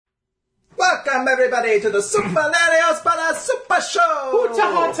Welcome, everybody, to the Super Larios Brothers Super Show!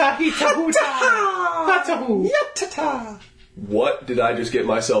 Hoota, hita, hoota, hata, Yatata! What did I just get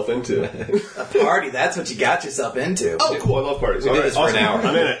myself into? A party, that's what you got yourself into. Oh, cool, I love parties. We did this for an hour.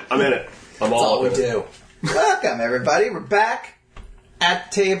 I'm in it. I'm That's all we do. Welcome, everybody. We're back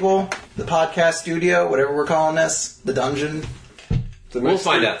at the table, the podcast studio, whatever we're calling this, the dungeon. We'll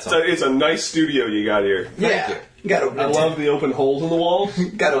find out something. It's a nice studio you got here. Yeah. Got I love the open holes in the walls.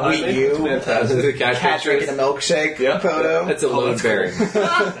 Got a Wii U. Fantastic. The Cat drinking a milkshake photo. That's a load-bearing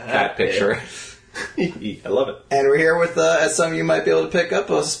cat picture. I love it. And we're here with, as some of you might be able to pick up,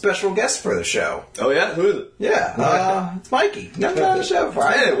 a special guest for the show. Oh, yeah? Who is it? Yeah, it's Mikey. Never been on the show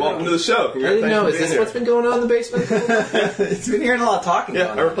before. Hey, welcome to the show. I didn't know. Is this what's been going on in the basement? It's been hearing a lot of talking.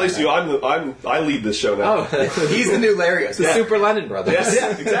 Yeah, I replaced you. I lead this show now. Oh, He's the new Larios. the Super Lennon Brothers.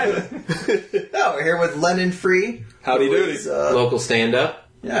 Yeah, exactly. No, we're here with Lennon Free. Howdy doody. Local stand-up.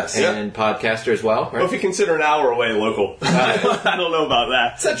 Yes. And podcaster as well. Well, if you consider an hour away local. I don't know about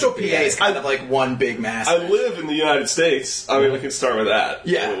that. Central PA is kind of like one big mass. I live in the United States. I mean, we can start with that.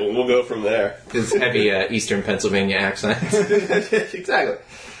 Yeah. We'll go from there. This heavy Eastern Pennsylvania accent. Exactly.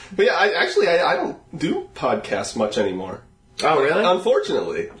 But yeah, I don't do podcasts much anymore. Oh, really?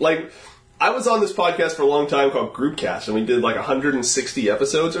 Unfortunately. Like, I was on this podcast for a long time called Groupcast, and we did like 160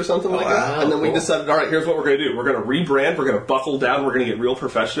 episodes or something like that. And then we decided, all right, here's what we're going to do. We're going to rebrand, we're going to buckle down, we're going to get real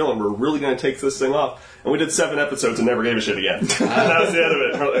professional, and we're really going to take this thing off. And we did 7 episodes and never gave a shit again. And that was the end of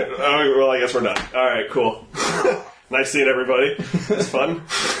it. We're like, oh, well, I guess we're done. All right, cool. Nice seeing everybody. It's fun.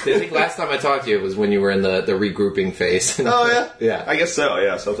 I think last time I talked to you was when you were in the regrouping phase. Oh, yeah? Yeah. I guess so,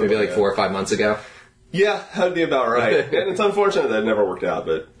 yeah. Something Maybe like that. 4 or 5 months ago. Yeah, that'd be about right. And it's unfortunate that it never worked out,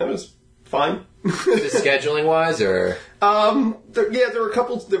 but it was fine. Just scheduling wise, or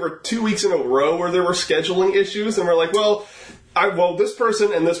There were 2 weeks in a row where there were scheduling issues, and we're like, well, this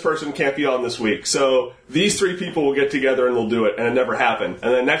person and this person can't be on this week, so these 3 people will get together and they'll do it, and it never happened.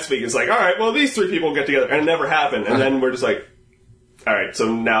 And then next week it's like, all right, well, these 3 people will get together, and it never happened. And then we're just like, all right,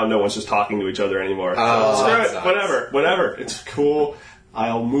 so now no one's just talking to each other anymore. Oh, Screw it, whatever. It's cool.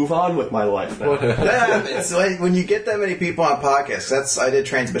 I'll move on with my life now. It's like when you get that many people on podcasts. I did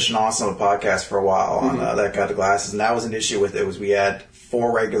Transmission Awesome, a podcast for a while on That Got the Glasses, and that was an issue with it. Was we had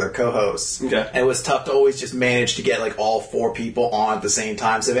 4 regular co-hosts, Okay. and it was tough to always just manage to get like all 4 people on at the same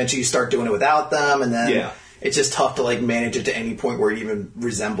time. So eventually you start doing it without them, and then it's just tough to like manage it to any point where it even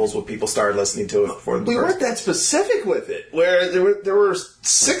resembles what people started listening to it for. We weren't that specific with it. Where there were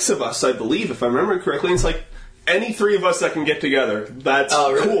 6 of us, I believe, if I remember correctly. And it's like, any 3 of us that can get together, that's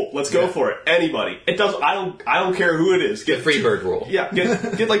cool. Let's go for it. Anybody. It does. I don't care who it is. Get Freebird rule. Yeah.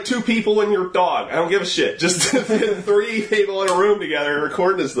 Get like 2 people and your dog. I don't give a shit. Just get 3 people in a room together and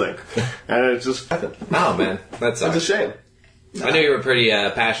record this thing. And it's just. Oh man, that's a shame. I knew you were pretty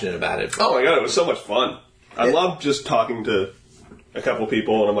passionate about it. Oh my god, it was so much fun. I love just talking to a couple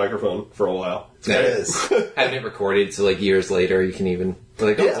people on a microphone for a while. It is. Having it recorded, so like years later, you can even be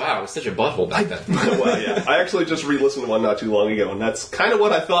like, oh wow, I was such a butthole back then. Well, yeah. I actually just re-listened to one not too long ago, and that's kind of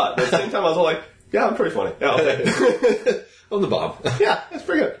what I thought. But at the same time, I was all like, yeah, I'm pretty funny. Yeah, I'll take it. On the bomb. Yeah, that's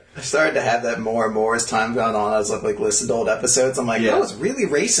pretty good. I started to have that more and more as time gone on. I was like listen to old episodes. I'm like, I was really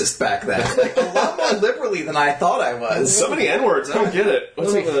racist back then. Like, a lot more liberally than I thought I was. So many N-words, I don't get it.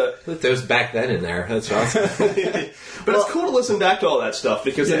 What's up with that? Put those back then in there. That's awesome. But it's cool to listen back to all that stuff,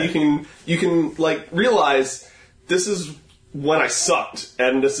 because then you can like realize this is when I sucked,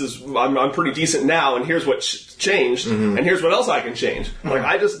 and this is I'm pretty decent now, and here's what changed, and here's what else I can change. Like,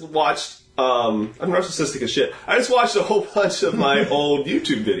 I just watched. I'm narcissistic as shit. I just watched a whole bunch of my old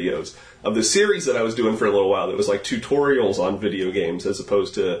YouTube videos of the series that I was doing for a little while. That was like tutorials on video games, as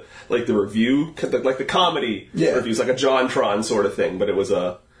opposed to like the review, like the comedy reviews, like a JonTron sort of thing. But it was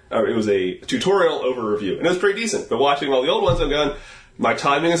a tutorial over review, and it was pretty decent. But watching all the old ones, I'm going, my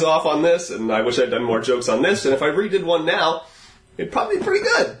timing is off on this, and I wish I'd done more jokes on this. And if I redid one now, it'd probably be pretty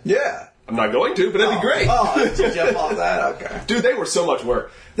good. Yeah. I'm not going to, but it'd be great. Oh, did you jump off that? Okay. Dude, they were so much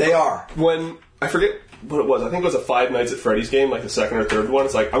work. They are. When, I forget what it was, I think it was a Five Nights at Freddy's game, like the second or third one.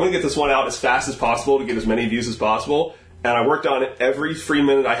 It's like, I'm going to get this one out as fast as possible to get as many views as possible. And I worked on it every free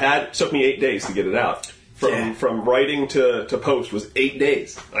minute I had. It took me 8 days to get it out. From writing to post was 8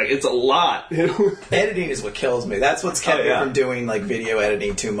 days. Like, it's a lot. Editing is what kills me. That's what's kept me from doing like video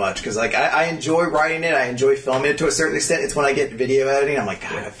editing too much. Because like I enjoy writing it, I enjoy filming it to a certain extent. It's when I get video editing, I'm like,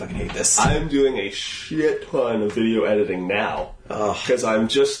 God, I fucking hate this. I'm doing a shit ton of video editing now. Because I'm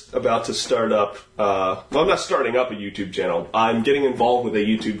just about to start up. Well, I'm not starting up a YouTube channel. I'm getting involved with a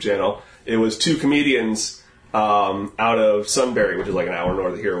YouTube channel. It was 2 comedians out of Sunbury, which is like an hour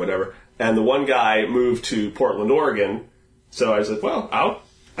north of here or whatever. And the one guy moved to Portland, Oregon. So I was like, well,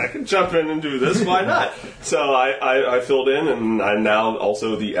 I can jump in and do this. Why not? So I filled in, and I'm now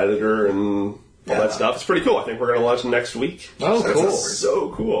also the editor and all that stuff. It's pretty cool. I think we're going to launch next week. Oh, so cool. So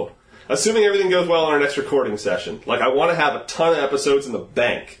cool. Assuming everything goes well in our next recording session. Like, I want to have a ton of episodes in the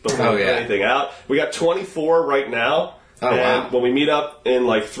bank before we put anything out. We got 24 right now. Oh, and wow. when we meet up in,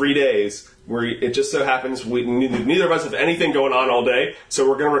 3 days, it just so happens neither of us have anything going on all day, so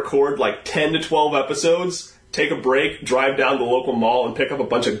we're going to record, 10 to 12 episodes, take a break, drive down to the local mall, and pick up a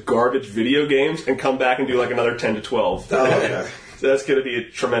bunch of garbage video games, and come back and do, another 10 to 12. Oh, okay. So that's going to be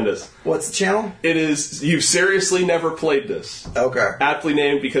tremendous. What's the channel? It is You've Seriously Never Played This. Okay. Aptly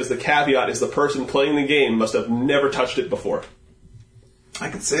named because the caveat is the person playing the game must have never touched it before. I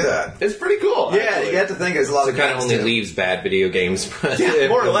can see that. It's pretty cool. Yeah, actually. you have to think there's a lot of kind of games, only too. leaves bad video games. Yeah,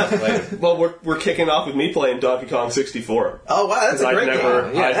 more or less. Well, we're kicking off with me playing Donkey Kong 64. Oh, wow, that's a great game.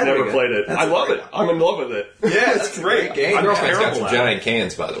 I've never played it. I love it. I'm in love with it. Yeah, that's a great game. My girlfriend's got terrible some at giant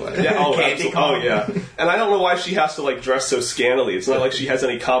cans, by the way. Yeah, Candy Kong. Oh, yeah. And I don't know why she has to, dress so scantily. It's not like she has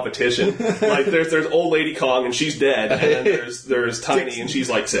any competition. There's old lady Kong, and she's dead, and then there's Tiny, and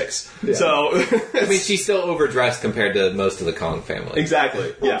she's, 6. Yeah. So... I mean, she's still overdressed compared to most of the Kong family. Exactly.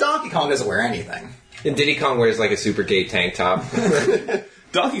 Well, Yeah. Donkey Kong doesn't wear anything. And Diddy Kong wears, a super gay tank top.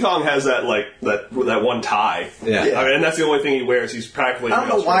 Donkey Kong has that one tie. Yeah. I mean, and that's the only thing he wears. He's practically... I don't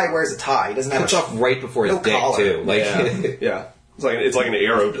know why he wears a tie. He doesn't have Cuts off right before his dick, collar. too. Yeah. It's like an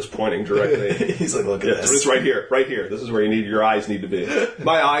arrow just pointing directly. He's like, look at this. It's right here. Right here. This is where your eyes need to be.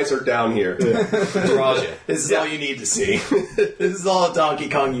 My eyes are down here. Draws you. This is all you need to see. This is all Donkey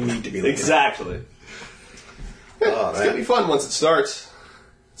Kong you need to be looking Exactly. Oh, It's going to be fun once it starts.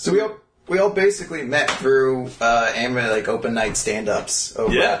 So we all basically met through anime open night stand-ups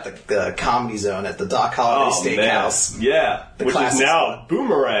over at the Comedy Zone at the Doc Holiday Steakhouse. Man. Yeah, which is now spot.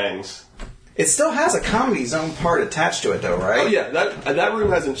 Boomerangs. It still has a Comedy Zone part attached to it, though, right? Oh yeah, that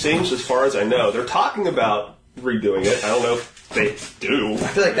room hasn't changed as far as I know. They're talking about redoing it. I don't know if they do. I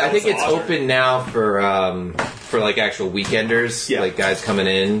feel like I think it's open now for actual weekenders, guys coming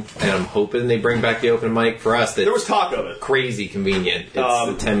in, and I'm hoping they bring back the open mic for us. There was talk of it. Crazy convenient. It's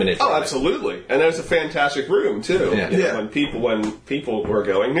a 10-minute drive. Oh, absolutely, and there's a fantastic room too. Yeah. When people were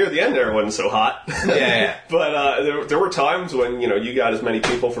going near the end, there it wasn't so hot. Yeah. But there were times when you got as many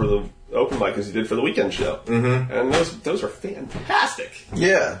people for the open mic as you did for the weekend show, and those are fantastic.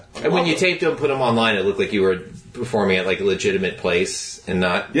 Yeah. And when you taped them, put them online, it looked like you were performing at a legitimate place and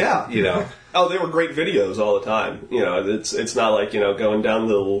not, Oh, they were great videos all the time. It's not like going down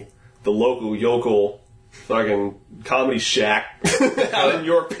the local yokel fucking comedy shack out in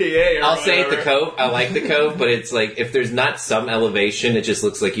York, PA. Or I'll say whatever. the Cove. I like the Cove, but it's if there's not some elevation, it just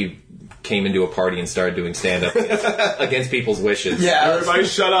looks like you came into a party and started doing stand-up against people's wishes. Yeah. Everybody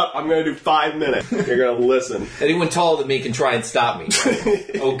shut up. I'm going to do 5 minutes. You're going to listen. Anyone taller than me can try and stop me.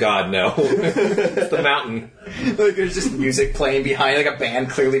 Oh, God, no. It's the mountain. There's just music playing behind, a band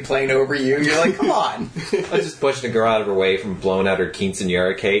clearly playing over you. You're like, come on. I was just pushing a girl out of her way from blowing out her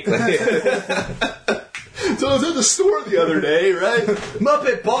quinceanera cake. So I was at the store the other day, right?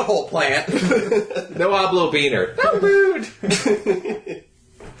 Muppet Butthole Plant. No hablo beaner. How rude.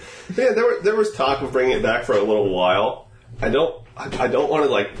 Yeah, there was talk of bringing it back for a little while. I don't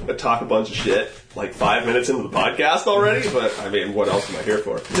want to talk a bunch of shit 5 minutes into the podcast already, but I mean, what else am I here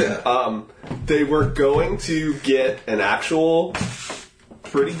for? Yeah. They were going to get an actual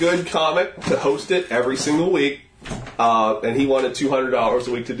pretty good comic to host it every single week, and he wanted $200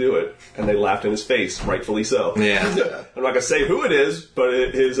 a week to do it, and they laughed in his face, rightfully so. Yeah. I'm not going to say who it is,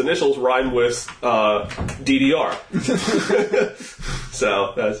 but his initials rhyme with DDR.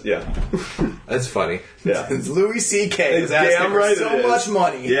 So, That's funny. Yeah. It's Louis C.K. It's asking damn for right so it is. much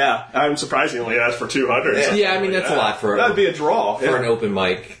money. Yeah, I'm surprisingly asked for 200. Yeah, I mean, that's a lot for That'd be a draw. for an open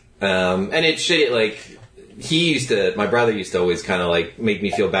mic. And it's shit, my brother used to always kind of make me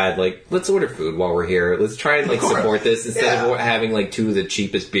feel bad, let's order food while we're here. Let's try and support this instead of having two of the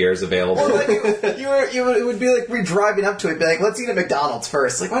cheapest beers available. Or it would be we're driving up to it, be let's eat at McDonald's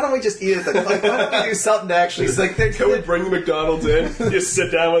first. Why don't we just eat at the, why don't we do something to actually, Can we bring the McDonald's in? Just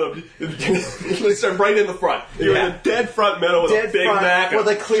sit down with them. Let's start right in the front. You're in the dead front middle with a Big Mac and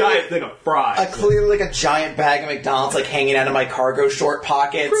a giant thing of fries. Clearly a giant bag of McDonald's hanging out of my cargo short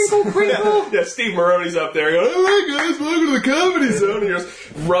pockets. Yeah, Steve Maroney's up there going, "Hey guys, welcome to the Comedy Zone." And you're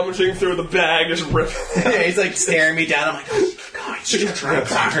just rummaging through the bag, just ripping. Yeah, he's staring me down. I'm like, oh, God, You've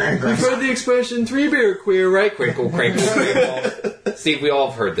heard the expression 3-beer queer, right? Crinkle, crinkle, crinkle. Steve, we all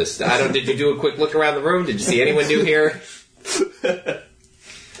have heard this. Did you do a quick look around the room? Did you see anyone new here?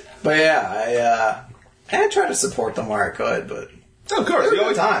 But yeah, I tried to support them where I could, but of course, there were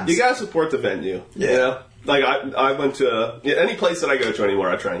good times. You gotta support the venue. Yeah. Like, I went to any place that I go to anymore,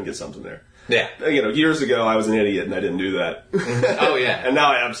 I try and get something there. Yeah. Years ago, I was an idiot and I didn't do that. Oh, yeah. And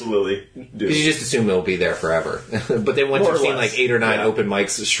now I absolutely do. Because you just assume it'll be there forever. But then once you've seen like 8 or 9 open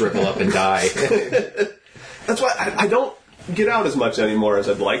mics shrivel up and die. That's why I don't get out as much anymore as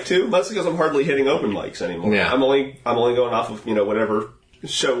I'd like to. Mostly because I'm hardly hitting open mics anymore. Yeah. I'm only going off of, whatever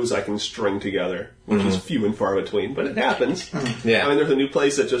shows I can string together, which is few and far between, but it happens. Yeah. I mean, there's a new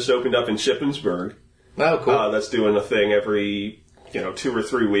place that just opened up in Shippensburg. Oh, cool. That's doing a thing every, 2 or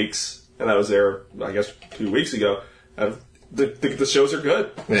 3 weeks, and I was there, I guess, 2 weeks ago. The shows are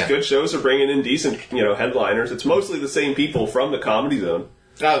good. Yeah. Good shows are bringing in decent, headliners. It's mostly the same people from the Comedy Zone.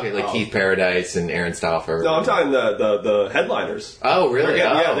 Oh, okay, like Keith Paradise and Aaron Stauffer. No, I'm talking the headliners. Oh, really?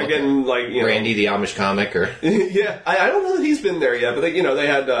 They're getting like Randy the Amish comic, or yeah, I don't know that he's been there yet, but they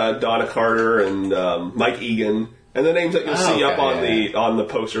had Donna Carter and Mike Egan, and the names that you'll see up on the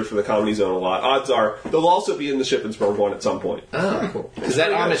posters for the Comedy Zone a lot. Odds are they'll also be in the Shippensburg one at some point. Oh, cool. Because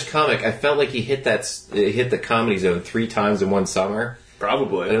that Amish comic, I felt like he hit the Comedy Zone 3 times in one summer.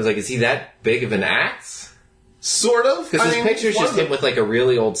 Probably. And I was like, is he that big of an act? Sort of. Because his picture's just him with like a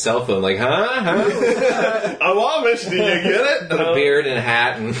really old cell phone, like, huh? I'm Amish, do you get it? With a beard and a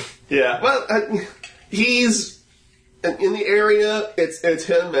hat. And yeah, well, he's in the area. It's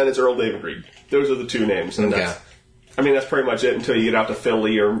him and it's Earl David Reed. Those are the 2 names. And that's pretty much it until you get out to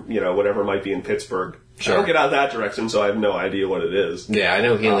Philly or whatever might be in Pittsburgh. Sure. I don't get out that direction, so I have no idea what it is. Yeah, I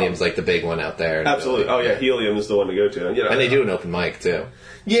know Helium's like the big one out there. Absolutely. Oh yeah, Helium is the one to go to. And they do an open mic too.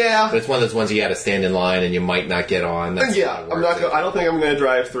 Yeah, but it's one of those ones you got to stand in line and you might not get on. That's I'm not. I don't think I'm going to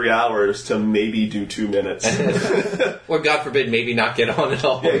drive 3 hours to maybe do 2 minutes, or God forbid, maybe not get on at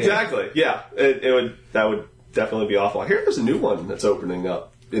all. Yeah, exactly. Yeah, that would definitely be awful. I hear there's a new one that's opening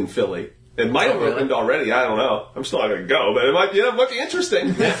up in Philly. It might have opened already. I don't know. I'm still not going to go, but it might be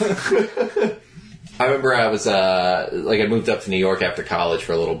interesting. I remember I was I moved up to New York after college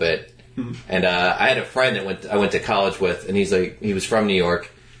for a little bit. And I had a friend that I went to college with, and he was from New York,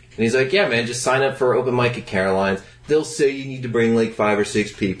 and he's like, yeah, man, just sign up for open mic at Caroline's. They'll say you need to bring like 5 or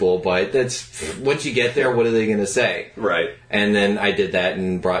 6 people, but that's once you get there, what are they going to say? Right. And then I did that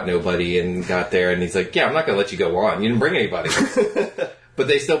and brought nobody and got there, and he's like, yeah, I'm not going to let you go on. You didn't bring anybody. But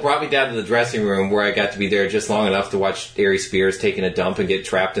they still brought me down to the dressing room where I got to be there just long enough to watch Ari Spears taking a dump and get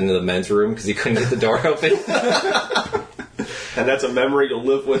trapped into the men's room because he couldn't get the door open. And that's a memory you'll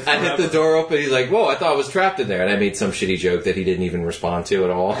live with forever. I hit the door open, he's like, whoa, I thought I was trapped in there. And I made some shitty joke that he didn't even respond to at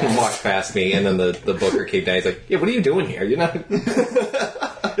all. And walked past me, and then the booker came down, he's like, yeah, what are you doing here? You're not...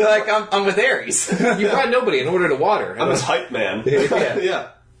 You're like, I'm with Aries. You brought nobody in order to water. I'm his hype man. Yeah.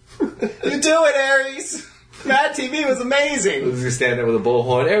 You do it, Aries! Mad TV was amazing! I was just standing there with a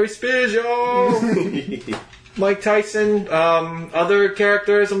bullhorn, Ari Spears, yo! Mike Tyson, other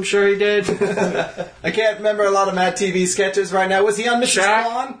characters, I'm sure he did. I can't remember a lot of Mad TV sketches right now. Was he on Mrs.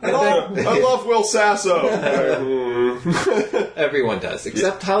 Swan at all? I love Will Sasso. Everyone does,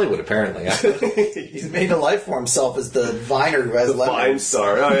 except Hollywood, apparently. He's made a life for himself as the viner who has the lemons. Vine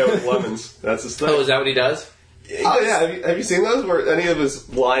star. Oh, yeah, with lemons. That's his thing. Oh, is that what he does? Oh yeah, have you seen those? Where any of his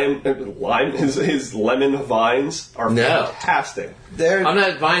his lemon vines are fantastic. I'm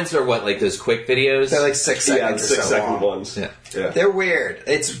not vines are what, like those quick videos? They're like 6 seconds. Yeah, 6 second ones. Yeah. They're weird.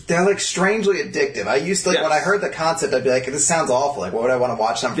 They're like strangely addictive. I used to when I heard the concept, I'd be like, this sounds awful. Like, why would I want to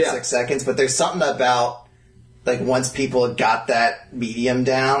watch them for 6 seconds? But there's something about like once people got that medium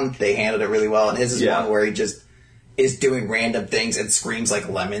down, they handled it really well. And his is one where he just is doing random things and screams like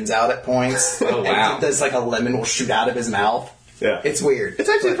lemons out at points. Oh, wow. And there's like a lemon will shoot out of his mouth. Yeah. It's weird. It's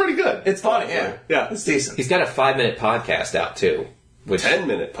actually pretty good. It's funny, yeah. Yeah. It's decent. He's got a 5-minute podcast out, too.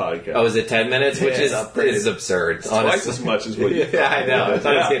 10-minute podcast. Oh, is it 10 minutes? Which is absurd. It's twice as much as what you Yeah, I know. I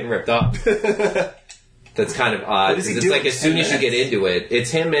thought it was getting ripped off. That's kind of odd. Because it's like as soon as you get into it,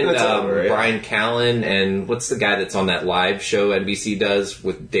 it's him and Brian Callen and what's the guy that's on that live show NBC does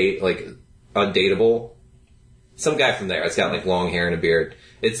with Undateable? Some guy from there. It's got like long hair and a beard.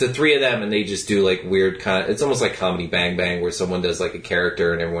 It's the 3 of them, and they just do like weird kind of. It's almost like Comedy Bang Bang, where someone does like a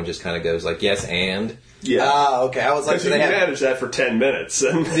character, and everyone just kind of goes like, "Yes, and." Yeah. Ah, okay. I was like, you manage that for 10 minutes,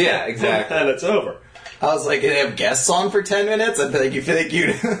 and yeah, exactly, and it's over. I was like, they have guests on for 10 minutes? I feel like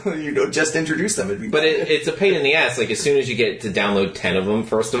you'd just introduce them. But it's a pain in the ass. Like as soon as you get to download 10 of them,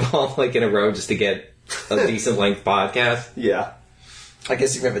 first of all, like in a row, just to get a decent length podcast. Yeah. I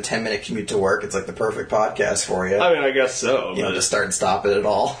guess if you have a 10-minute commute to work, it's like the perfect podcast for you. I mean, I guess so. You know, just start and stop it at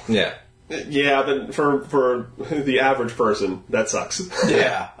all. Yeah. Yeah, but for the average person, that sucks.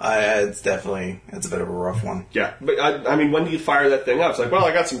 Yeah, it's a bit of a rough one. Yeah, but I mean, when do you fire that thing up? It's like, well,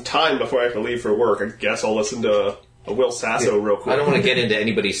 I got some time before I have to leave for work. I guess I'll listen to a Will Sasso real quick. I don't want to get into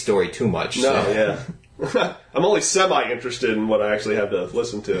anybody's story too much. No, yeah. I'm only semi-interested in what I actually have to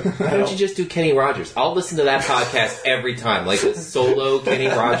listen to. Why don't you just do Kenny Rogers? I'll listen to that podcast every time. Like a solo Kenny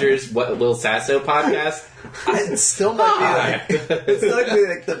Rogers, Lil Sasso podcast. It still might be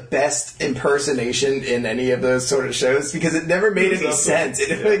like the best impersonation in any of those sort of shows because it never made any sense.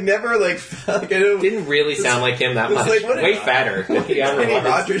 It like never like felt like it didn't really sound like him that much. Like, way fatter. Kenny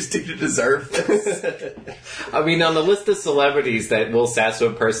Rogers do to deserve this? I mean, on the list of celebrities that Will Sasso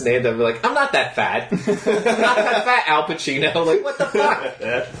impersonated, they'll be like, I'm not that fat. I'm not that fat, Al Pacino. Like, what the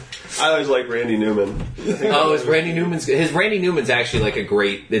fuck? I always like Randy Newman. His Randy Newman's actually like a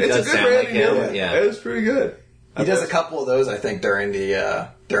great. It does sound Randy like him. Newman. Yeah, it was pretty good. He does a couple of those, I think, during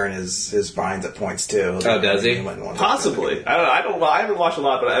his Vines at points too. Oh, does he? Possibly. I don't know. I haven't watched a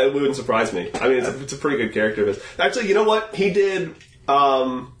lot, but it wouldn't surprise me. I mean, it's a pretty good character of his. Actually, you know what? He did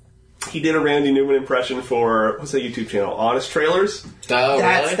a Randy Newman impression for what's that YouTube channel? Honest Trailers. Oh,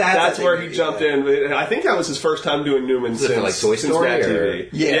 really? That's where he jumped in. I think that was his first time doing Newman since like Toy Story Mad TV.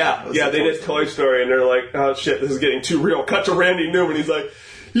 Yeah. They did Toy Story, and they're like, "Oh shit, this is getting too real." Cut to Randy Newman. He's like,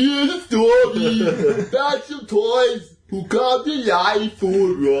 "Here's a story about some toys who come to life for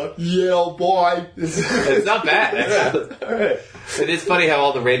a yeah, boy." It's not bad. All right. It is funny how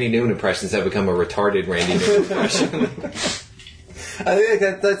all the Randy Newman impressions have become a retarded Randy Newman impression. I think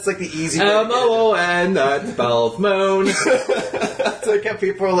that's like the easy way. M-O-O-N, that spells moan. It's like how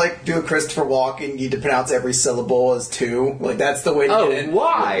people are like, do a Christopher Walken, you need to pronounce every syllable as two. Like, that's the way to get in.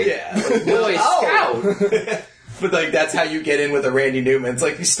 Why? Yeah. Like, Boy Scout. But like, that's how you get in with a Randy Newman. It's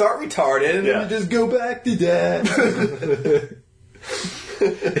like, you start retarded, and then you just go back to that.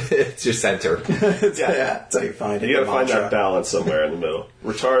 It's your center. That's how you find it. You gotta find that balance somewhere in the middle.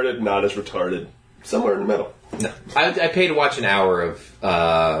 Retarded, not as retarded. Somewhere in the middle. No. I paid to watch an hour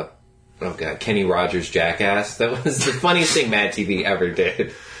of Kenny Rogers' Jackass. That was the funniest thing Mad TV ever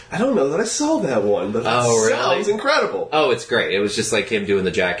did. I don't know that I saw that one, but really? Sounds incredible. Oh, it's great. It was just like him doing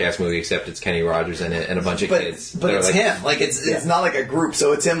the Jackass movie, except it's Kenny Rogers in it and a bunch of kids. But it's like, him. Like, it's not like a group,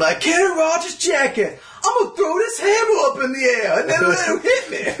 so it's him like, Kenny Rogers' Jackass. I'm gonna throw this hammer up in the air and then let him hit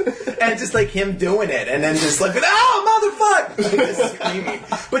me. And just like him doing it, and then just like, oh, motherfucker! Like, just screaming.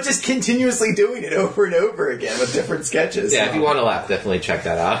 But just continuously doing it over and over again with different sketches. Yeah, if you want to laugh, definitely check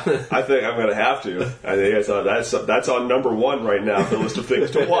that out. I think I'm gonna have to. I think that's on number one right now for the list of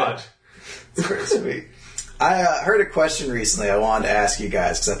things to watch. It's pretty sweet. I heard a question recently I wanted to ask you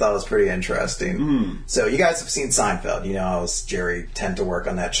guys because I thought it was pretty interesting. So you guys have seen Seinfeld. You know how Jerry tend to work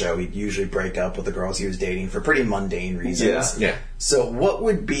on that show. He'd usually break up with the girls he was dating for pretty mundane reasons. Yeah. So what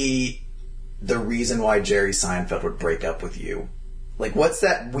would be the reason why Jerry Seinfeld would break up with you? Like, what's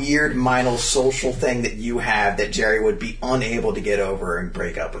that weird minor social thing that you have that Jerry would be unable to get over and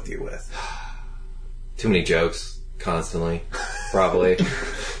break up with you with? Too many jokes. Constantly. Probably.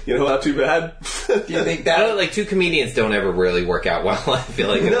 You know, not too bad. Do you think that... like, two comedians don't ever really work out well, I feel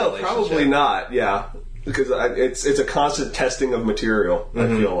like. No, probably not, yeah. Because it's a constant testing of material, I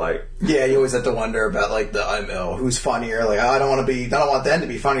feel like. Yeah, you always have to wonder about, like, who's funnier. Like, I don't want them to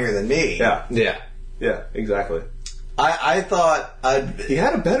be funnier than me. Yeah, exactly. I thought he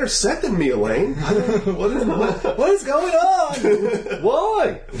had a better set than me, Elaine. What is going on?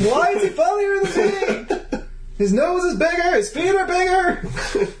 Why? Why is he funnier than me? His nose is bigger. His feet are bigger.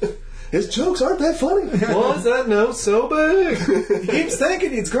 His jokes aren't that funny. Why is that nose so big? He keeps thinking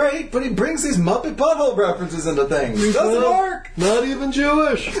he's great, but he brings these Muppet butthole references into things. It doesn't work. Not even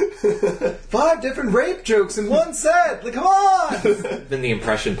Jewish. 5 different rape jokes in one set. Like, come on. Been the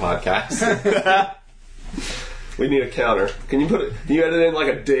impression podcast. We need a counter. Can you edit in like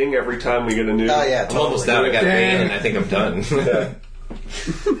a ding every time we get a new? Oh yeah, I'm almost done. I got Bane, and I think I'm done. Yeah.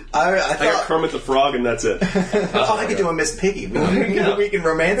 I got Kermit the Frog, and that's it. I could do a Miss Piggy. We can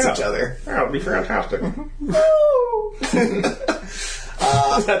romance each other. That would be fantastic.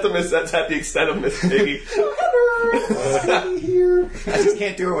 That's at the extent of Miss Piggy. I just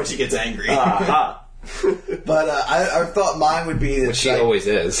can't do her when she gets angry. But I thought mine would be that Which she always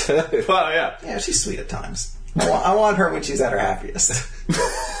is. Well, yeah. Yeah, she's sweet at times. I want her when she's at her happiest.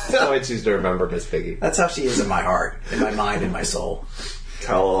 That's why I choose to remember Miss Piggy. That's how she is in my heart, in my mind, in my soul.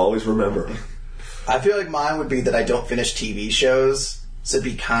 I'll always remember. I feel like mine would be that I don't finish TV shows, so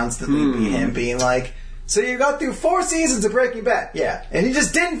it'd be constantly be him being like, so you got through 4 seasons of Breaking Bad, yeah, and you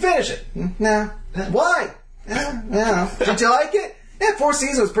just didn't finish it. No. Why? No. Did you like it? Yeah, 4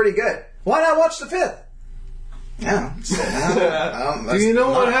 seasons was pretty good. Why not watch the 5th? No. Do you know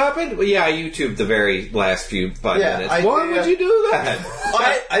what happened? Well, yeah, I YouTubed the very last few 5 minutes. Why would you do that?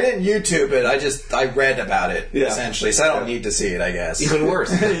 I didn't YouTube it. I read about it, essentially, so I don't need to see it, I guess. Even worse.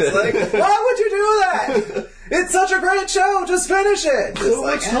 It's like, why would you do that? it's such a great show, just finish it. So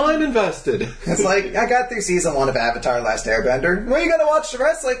much time invested. It's like, I got through season 1 of Avatar Last Airbender. When are you going to watch the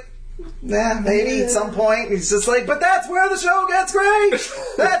rest? Like, maybe at some point. He's just like, but that's where the show gets great.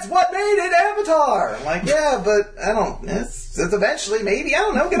 That's what made it Avatar. I'm like, yeah, but I don't. It's eventually, maybe, I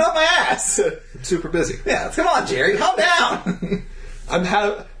don't know. Get off my ass. I'm super busy. Yeah, come on, Jerry, calm down. I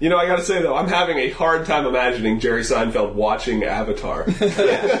gotta say though, I'm having a hard time imagining Jerry Seinfeld watching Avatar.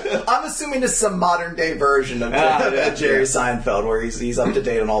 I'm assuming this is some modern day version of Jerry Seinfeld, where he's up to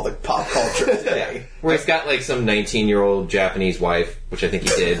date on all the pop culture today. Where he's got like some 19-year-old Japanese wife, which I think he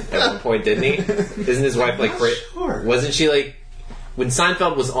did at one point, didn't he? Isn't his wife like? Sure. Wasn't she like? When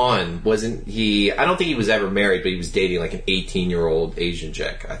Seinfeld was on, wasn't he... I don't think he was ever married, but he was dating like an 18-year-old Asian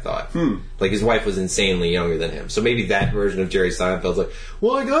chick, I thought. Like his wife was insanely younger than him. So maybe that version of Jerry Seinfeld's like,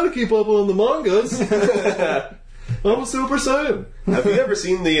 well, I gotta keep up on the mangas. I'm a Super Saiyan. Have you ever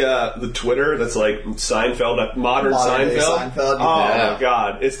seen the Twitter that's like Seinfeld, modern Seinfeld? Seinfeld? Oh my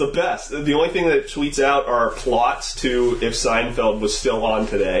god, it's the best. The only thing that it tweets out are plots to if Seinfeld was still on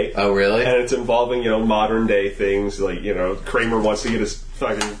today. Oh, really? And it's involving, modern day things, like, Kramer wants to get his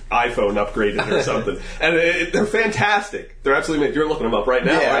fucking iPhone upgraded or something. And they're fantastic. They're absolutely, you're looking them up right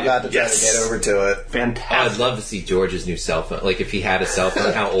now. Yeah, right? I'm about to try to get over to it. Fantastic. I'd love to see George's new cell phone. Like, if he had a cell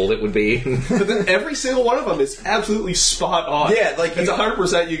phone, how old it would be. But then every single one of them is absolutely spot on. Yeah, like it's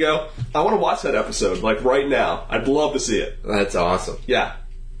 100%. You go, I want to watch that episode, like right now. I'd love to see it. That's awesome. Yeah.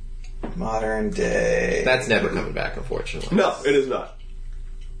 Modern day. That's never coming back, unfortunately. No, it is not.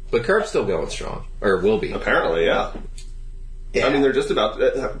 But Curb's still going strong. Or will be. Apparently, yeah. Yeah. I mean, they're just about...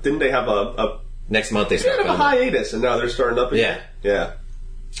 didn't they have a Next month they start kind of a hiatus, and now they're starting up again. Yeah.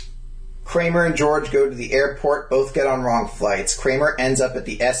 Kramer and George go to the airport, both get on wrong flights. Kramer ends up at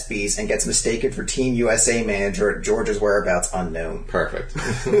the ESPYs and gets mistaken for Team USA manager at George's whereabouts unknown. Perfect.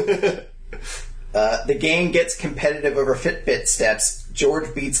 The game gets competitive over Fitbit steps.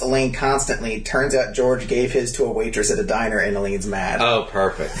 George beats Elaine constantly. Turns out George gave his to a waitress at a diner and Elaine's mad. Oh,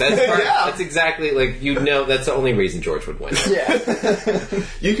 perfect. That's perfect. Yeah. That's exactly, like, that's the only reason George would win. Yeah.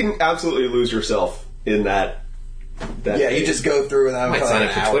 You can absolutely lose yourself in that Yeah, game. you just go through and I might sign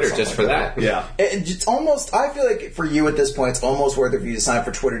up for Twitter just for that. Yeah. It's almost, I feel like for you at this point, it's almost worth it for you to sign up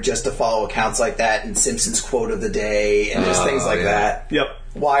for Twitter just to follow accounts like that and Simpsons quote of the day and just things like that. Yep.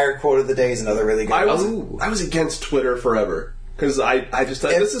 Wired quote of the day is another really good one. I was against Twitter forever. Because I just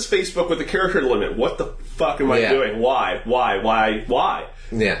thought, this is Facebook with a character limit. What the fuck am I doing? Why?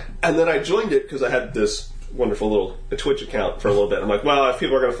 Yeah. And then I joined it because I had this wonderful little Twitch account for a little bit. I'm like, well, if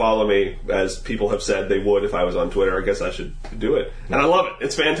people are going to follow me, as people have said they would if I was on Twitter, I guess I should do it. And I love it.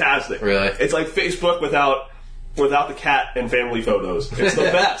 It's fantastic. Really? It's like Facebook without the cat and family photos. It's the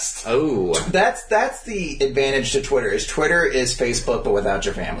best. Oh. That's the advantage to Twitter. Twitter is Facebook but without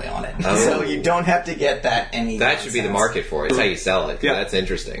your family on it. Oh. So you don't have to get that That should be the market for it. It's how you sell it. Yeah. That's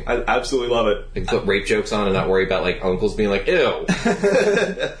interesting. I absolutely love it. You can put rape jokes on and not worry about like uncles being like, ew.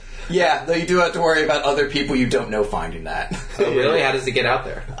 Yeah, though you do have to worry about other people you don't know finding that. Oh, really? How does it get out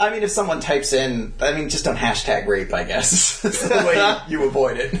there? I mean, if someone types in, just don't hashtag rape, I guess. That's the way you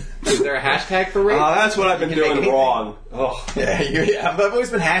avoid it. Is there a hashtag for rape? That's what I've been doing wrong. Oh. Yeah, I've always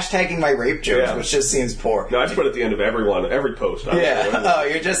been hashtagging my rape jokes, which just seems poor. No, I just put it at the end of every post.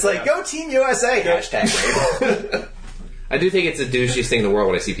 You're just like, go Team USA, hashtag rape. I do think it's the douchiest thing in the world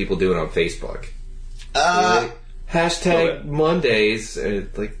when I see people do it on Facebook. Hashtag Mondays.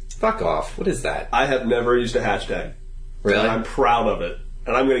 Like, fuck off. What is that? I have never used a hashtag. Really? And I'm proud of it.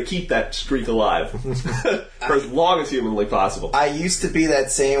 And I'm going to keep that streak alive for as long as humanly possible. I used to be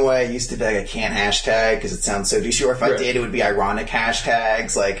that same way. I used to be like, I can't hashtag because it sounds so douchey. Or if I did, it would be ironic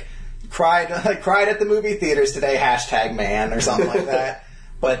hashtags. Like, cried at the movie theaters today, hashtag man, or something like that.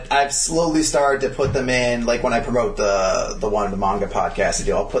 But I've slowly started to put them in, like when I promote the one of the manga podcast I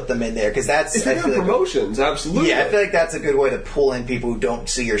do, I'll put them in there because that's if you're doing promotions, absolutely. Yeah, I feel like that's a good way to pull in people who don't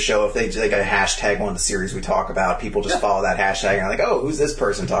see your show. If they like a hashtag one of the series we talk about, people just follow that hashtag and are like, oh, who's this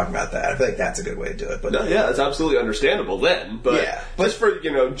person talking about that? I feel like that's a good way to do it. But yeah, that's absolutely understandable then. But just for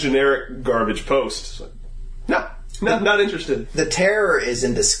generic garbage posts, no, not interested. The terror is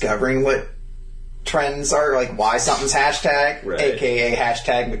in discovering what trends are, like why something's hashtag, aka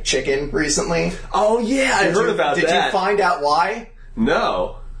hashtag McChicken recently. Oh yeah, I heard about that. Did you find out why?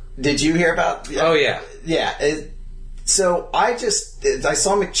 No. Did you hear about? Oh yeah, yeah. So I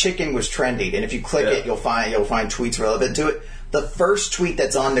saw McChicken was trending, and if you click it, you'll find tweets relevant to it. The first tweet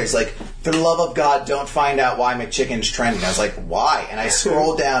that's on there is like, for the love of God, don't find out why McChicken's trending. I was like, why? And I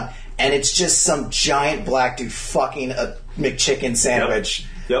scrolled down, and it's just some giant black dude fucking a McChicken sandwich.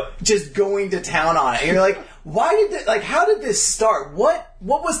 Yep. Just going to town on it. And you're like, how did this start? What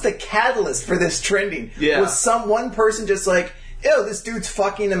what was the catalyst for this trending? Yeah. Was one person just like, ew, this dude's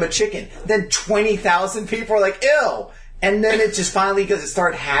fucking him a chicken. Then 20,000 people are like, ew. And then it just finally, because it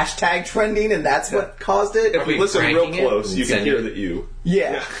started hashtag trending, and that's what caused it. If we listen real close, you can hear that you.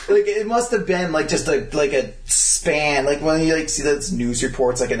 Yeah. Like, it must have been, like, just a span. Like, when you, like, see those news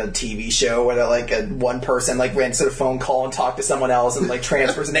reports, like, in a TV show where, like, one person, like, answers a phone call and talk to someone else and, like,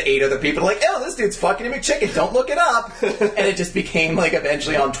 transfers into 8 other people. Like, oh, this dude's fucking a McChicken. Don't look it up. And it just became, like,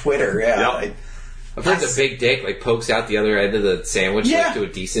 eventually on Twitter. Yeah. Yep. Like, I've heard the big dick, like, pokes out the other end of the sandwich like, to a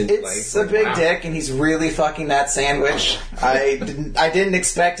decent length. It's a big dick, and he's really fucking that sandwich. I didn't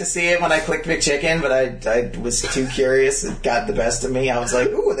expect to see it when I clicked McChicken, but I was too curious. It got the best of me. I was like,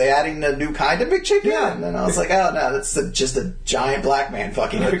 ooh, are they adding a new kind of McChicken? Yeah. And then I was like, oh, no, that's just a giant black man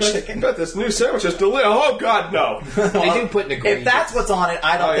fucking McChicken. But this new sandwich is delicious. Oh, God, no. They do put in a green. If that's what's on it,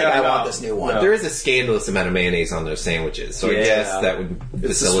 I don't think I want this new one. No. There is a scandalous amount of mayonnaise on those sandwiches, so I guess that would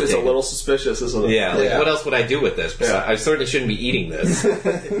facilitate. It's a little suspicious, isn't it? Yeah, like, what else would I do with this? Yeah. I certainly shouldn't be eating this.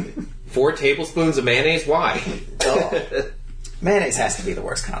 4 tablespoons of mayonnaise? Why? Oh. Mayonnaise has to be the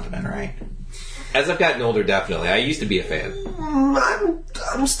worst condiment, right? As I've gotten older, definitely. I used to be a fan.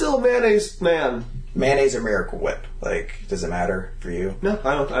 I'm still a mayonnaise man. Mayonnaise or Miracle Whip? Like, does it matter for you? No,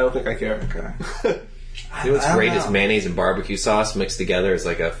 I don't think I care. Okay. You know what's great is mayonnaise and barbecue sauce mixed together as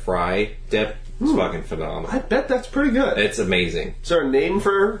like a fry dip. It's fucking phenomenal. I bet that's pretty good. It's amazing. Is there a name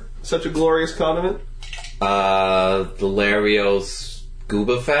for such a glorious condiment? The Larios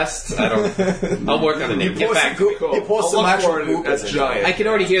Gooba Fest? I don't... I'll work on a name. Get back to me. You pour some actual Gooba. That's giant. I can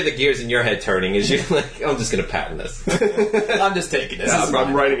already hear the gears in your head turning as you're like, I'm just going to patent this. I'm just taking this. Yeah,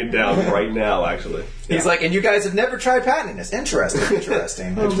 I'm writing it down right now, actually. He's like, and you guys have never tried patenting this. Interesting.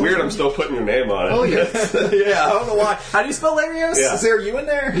 It's weird I'm still putting your name on it. Oh, yeah. Yeah, I don't know why. How do you spell Larios? Yeah. Is there a U in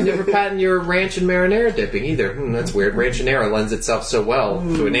there? You never patent your ranch and marinara dipping either. That's weird. Ranch and marinara lends itself so well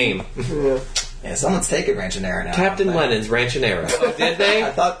to a name. Yeah, someone's taking Ranchonera now. Captain Lennon's Ranchonera. Oh, did they?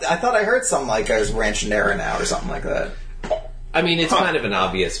 I thought I heard something like there's Ranchonera now or something like that. I mean, it's kind of an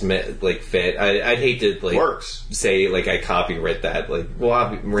obvious fit. I'd hate to Works. say I copyright that. Ranch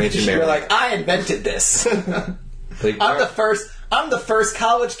and You're marinara. like, I invented this. I'm the first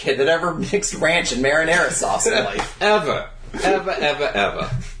college kid that ever mixed ranch and marinara sauce in life. Ever.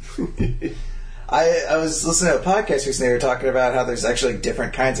 I was listening to a podcast recently. They were talking about how there's actually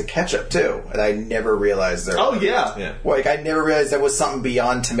different kinds of ketchup too, and I never realized there. Oh yeah. I never realized there was something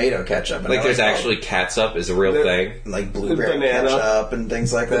beyond tomato ketchup. And there's actually catsup is a real thing, like blueberry ketchup and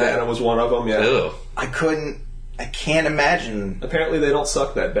things like that. Banana was one of them. Yeah. Ew. I can't imagine. Apparently, they don't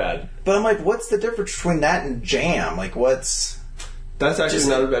suck that bad. But I'm like, what's the difference between that and jam? Like, That's actually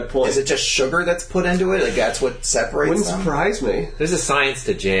not a bad point. Is it just sugar that's put into it? Like, that's what separates Wouldn't them? surprise me. There's a science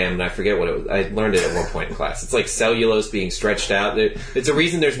to jam, and I forget what it was. I learned it at one point in class. It's like cellulose being stretched out. It's a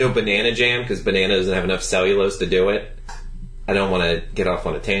reason there's no banana jam, because banana doesn't have enough cellulose to do it. I don't want to get off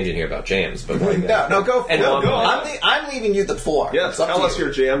on a tangent here about jams, but no, go for it. Go. I'm leaving you the floor. Yeah, tell us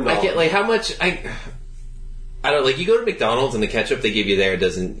your jam knowledge. I get how much I don't you go to McDonald's and the ketchup they give you there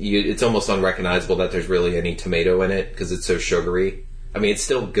it's almost unrecognizable that there's really any tomato in it because it's so sugary. I mean, it's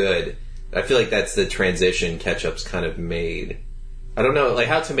still good. I feel like that's the transition ketchup's kind of made. I don't know,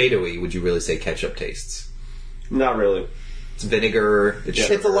 how tomatoey would you really say ketchup tastes? Not really. It's vinegar.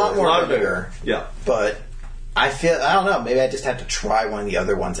 It's a lot more vinegar. Yeah. But I don't know, maybe I just have to try one of the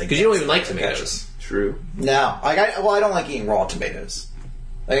other ones. Because you don't even like tomatoes. True. No. I don't like eating raw tomatoes.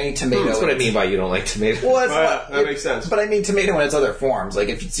 I eat tomato. That's what I mean by you don't like tomatoes. Well, that makes sense. But I mean tomato in its other forms. Like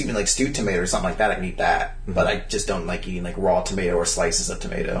if it's even stewed tomato or something like that, I can eat that. Mm-hmm. But I just don't like eating raw tomato or slices of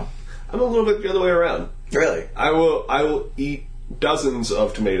tomato. I'm a little bit the other way around. Really? I will eat dozens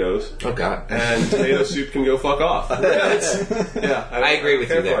of tomatoes. Oh God! And tomato soup can go fuck off. I agree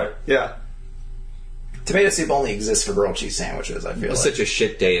with you there. Yeah. Tomato soup only exists for grilled cheese sandwiches, I feel It was such a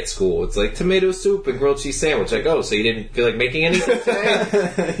shit day at school. It's like tomato soup and grilled cheese sandwich. So you didn't feel like making anything today?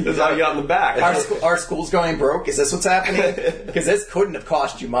 That's how you got in the back. Our school's going broke? Is this what's happening? Because this couldn't have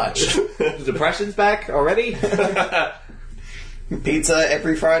cost you much. The depression's back already? Pizza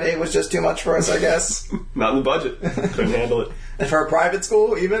every Friday was just too much for us, I guess. Not in the budget. Couldn't handle it. And for a private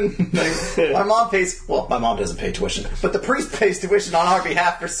school, even? My mom pays... Well, my mom doesn't pay tuition, but the priest pays tuition on our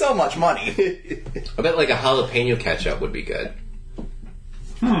behalf for so much money. I bet a jalapeno ketchup would be good.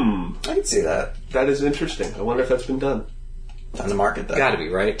 I can see that. That is interesting. I wonder if that's been done. On the market, though. Gotta be,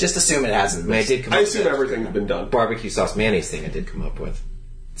 right? Just assume it hasn't. I assume everything's been done. Barbecue sauce mayonnaise thing I did come up with.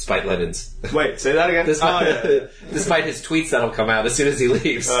 Despite Lennon's. Wait, say that again? Despite his tweets that'll come out as soon as he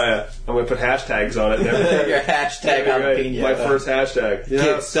leaves. Oh, yeah. I'm going to put hashtags on it and everything. Your hashtag jalapeno. My first hashtag. Yeah.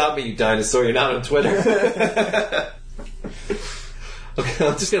 Can't stop me, you dinosaur. You're not on Twitter. Okay,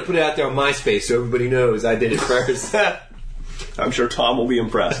 I'm just gonna put it out there on MySpace so everybody knows I did it first. I'm sure Tom will be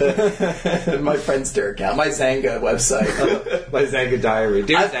impressed. My Friendster account, my Zanga website, my Zanga diary.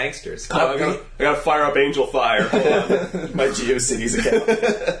 Dear Zangsters. I gotta fire up Angel Fire. Hold on. My GeoCities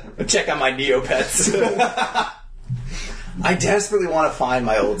account. Check out my Neopets. I desperately want to find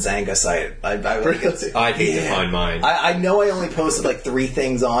my old Zanga site. I need to find mine. I know I only posted like 3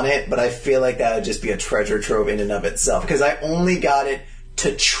 things on it, but I feel like that would just be a treasure trove in and of itself. Because I only got it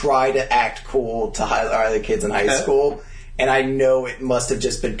to try to act cool to other kids in high school. And I know it must have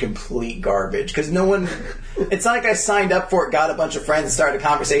just been complete garbage. Because no one... It's not like I signed up for it, got a bunch of friends, and started a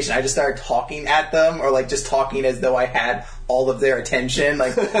conversation. I just started talking at them, or like just talking as though I had all of their attention.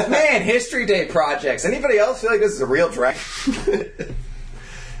 Like, man, History Day projects. Anybody else feel like this is a real drag?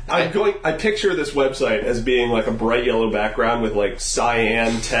 I picture this website as being like a bright yellow background with like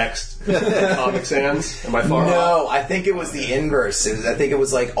cyan text, Comic Sans. Am I far off? No, I think it was the inverse. I think it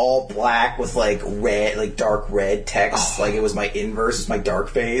was like all black with like red, like dark red text. Like it was my inverse, it's my dark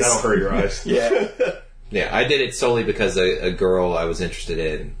face. That'll hurt your eyes. Yeah. Yeah, I did it solely because a girl I was interested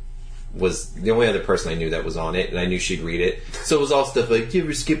in was the only other person I knew that was on it, and I knew she'd read it. So it was all stuff like, do you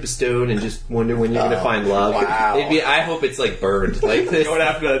ever skip a stone and just wonder when you're going to find love? Wow. I hope it's like burned like this. Going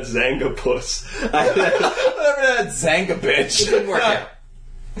after that Zanga puss. Whatever that Zanga bitch. It didn't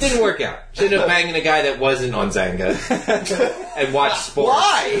work out. She ended up banging a guy that wasn't on Zanga and watched sports.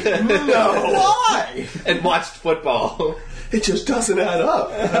 Why? No. Why? And watched football. It just doesn't add up.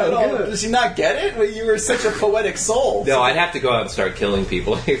 Does she not get it? Well, you were such a poetic soul. No, I'd have to go out and start killing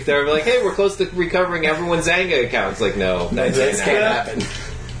people. If they're like, hey, we're close to recovering everyone's Zanga accounts. Like, no, that can't happen.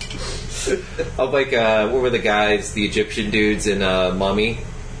 Of like, what were the guys, the Egyptian dudes in Mummy?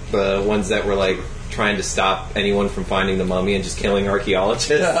 The ones that were like trying to stop anyone from finding the mummy and just killing archaeologists?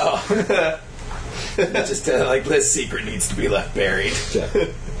 No. Just like, this secret needs to be left buried. Yeah.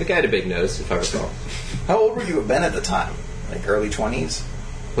 The guy had a big nose, if I recall. How old were you then at the time? Like early 20s?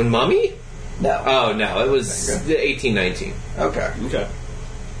 When Mummy? No. Oh, no. It was 18, 19. Okay.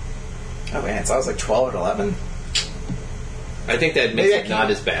 Oh, man. So I was like 12 or 11. I think that makes it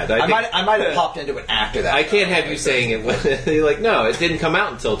not as bad. I might have popped into it after that. I can't have you saying it. You're like, no, it didn't come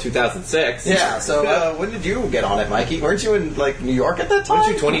out until 2006. Yeah, so when did you get on it, Mikey? Weren't you in, like, New York at that time?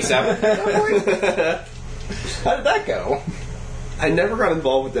 Weren't you 27? How did that go? I never got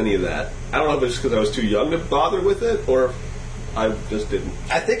involved with any of that. I don't know if it's because I was too young to bother with it, or if I just didn't.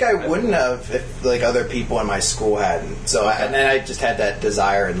 I think I wouldn't have if like other people in my school hadn't. So and then I just had that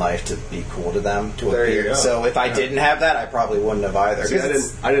desire in life to be cool to them, to appear. So if I didn't have that, I probably wouldn't have either. See,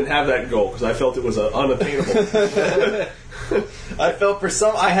 I didn't have that goal because I felt it was unattainable.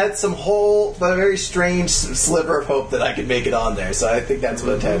 I had some whole, but a very strange sliver of hope that I could make it on there. So I think that's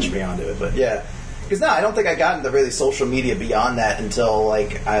what attached me onto it. But yeah. Because I don't think I got into really social media beyond that until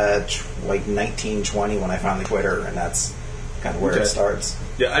like 19, 20 when I finally quit her, and that's kind of where it starts.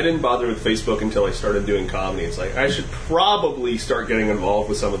 Yeah, I didn't bother with Facebook until I started doing comedy. It's like, I should probably start getting involved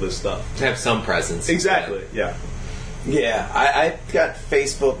with some of this stuff. To have some presence. Exactly, yeah. Yeah, I got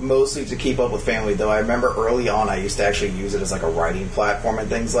Facebook mostly to keep up with family, though I remember early on I used to actually use it as like a writing platform and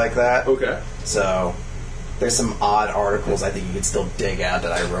things like that. Okay. So there's some odd articles I think you could still dig out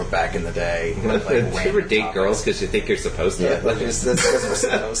that I wrote back in the day. Like, do you ever date girls because you think you're supposed to? Yeah, that's because we're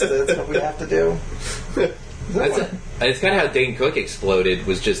supposed to. That's what we have to do. It's kind of how Dane Cook exploded,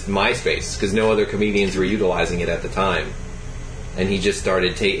 was just MySpace, because no other comedians were utilizing it at the time. And he just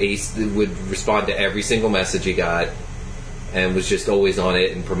started, would respond to every single message he got, and was just always on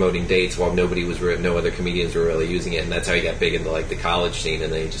it and promoting dates while no other comedians were really using it. And that's how he got big into like the college scene,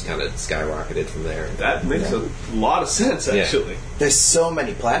 and then he just kind of skyrocketed from there. That makes a lot of sense, actually. Yeah. There's so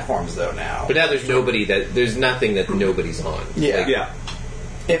many platforms though now. But now there's nothing that nobody's on. Yeah. Like, yeah.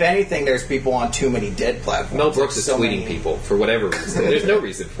 If anything, there's people on too many dead platforms. Mel Brooks is tweeting people for whatever reason. There's no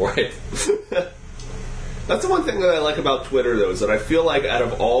reason for it. That's the one thing that I like about Twitter, though, is that I feel like out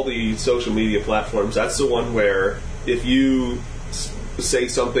of all the social media platforms, that's the one where if you say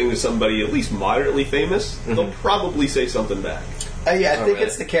something to somebody at least moderately famous, they'll probably say something back. Yeah, I think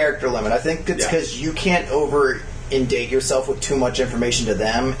it's the character limit. I think it's because you can't over-indate yourself with too much information to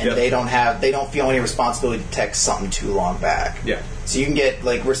them, and they don't feel any responsibility to text something too long back. Yeah. So you can get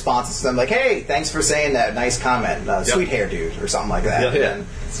like responses to them like, "Hey, thanks for saying that. Nice comment. Sweet hair, dude," or something like that. Yeah.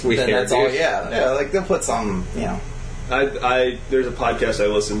 Sweet hair, that's dude. all. Yeah. Like they'll put some, There's a podcast I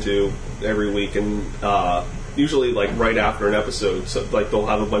listen to every week, and usually like right after an episode, so like they'll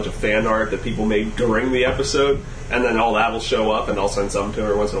have a bunch of fan art that people made during the episode, and then all that will show up, and I'll send some to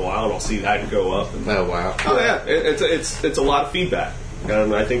her once in a while, and I'll see that go up. And, oh wow! Oh yeah, it's a lot of feedback,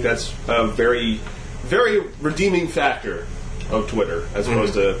 and I think that's a very, very redeeming factor of Twitter as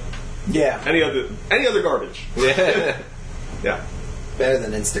opposed to any other garbage. Yeah. Yeah. Better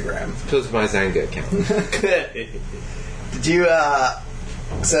than Instagram. Chose my Zanga account. Did you,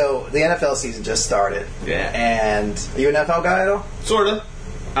 so the NFL season just started. Yeah. And are you an NFL guy at all? Sort of.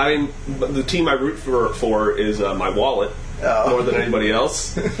 I mean, the team I root for is my wallet. More than anybody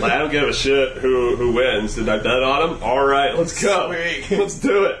else. Like, I don't give a shit who wins. Did I bet on them? All right, let's go. Sweet. Let's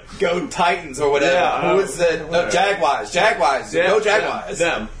do it. Go Titans or whatever. Yeah, who is it? Jaguars. Yeah, Go Jaguars.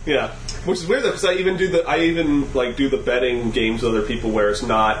 Them. Yeah. Which is weird though, because I even do the betting games with other people where it's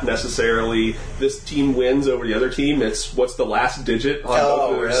not necessarily this team wins over the other team. It's what's the last digit on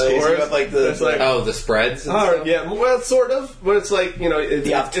both of their scores. You have like the spreads. And stuff? Yeah, well, sort of, but it's like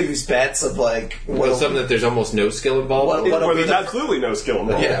the obtuse bets of like something that there's almost no skill involved. Where there's absolutely no skill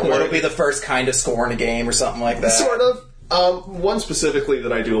involved. Yeah, what'll be the first kind of score in a game or something like that. Sort of. One specifically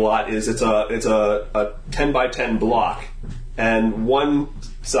that I do a lot is it's a 10 by 10 block, and one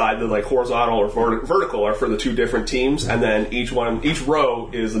side, the like horizontal or vertical, are for the two different teams, and then each row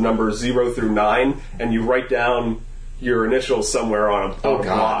is the numbers 0 through 9, and you write down your initials somewhere on a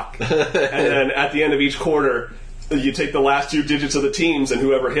block, and then at the end of each quarter, you take the last two digits of the teams, and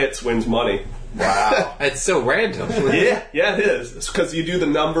whoever hits wins money. Wow, it's so random. Yeah, it is, because you do the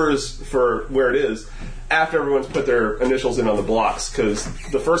numbers for where it is after everyone's put their initials in on the blocks, because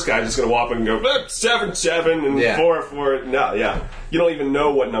the first guy's just going to walk up and go 7-7 and 4-4. No, yeah, you don't even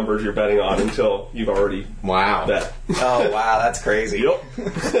know what numbers you're betting on until you've already bet. Oh wow, that's crazy.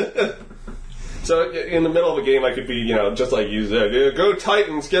 Yep. So in the middle of a game, I could be just like you said, go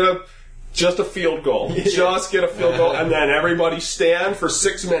Titans, just a field goal. Yeah. Just get a field goal, and then everybody stand for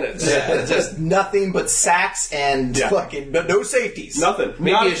 6 minutes. Yeah, just nothing but sacks and fucking no safeties. Nothing.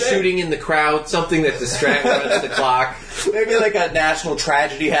 Maybe a shooting in the crowd, something that runs the clock. Maybe like a national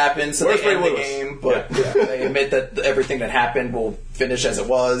tragedy happens, so they end the game, but they admit that everything that happened will finish as it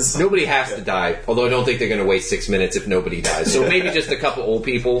was. Nobody has to die, although I don't think they're going to waste 6 minutes if nobody dies. So maybe just a couple old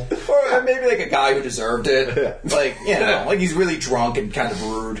people. Or maybe like a guy who deserved it. Like, like he's really drunk and kind of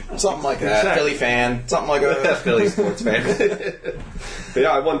rude. Something like that. Exactly. Philly fan. Something like that. Philly sports fan. But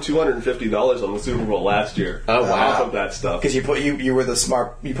yeah, I won $250 on the Super Bowl last year. Oh wow! Off of that stuff. Because you put the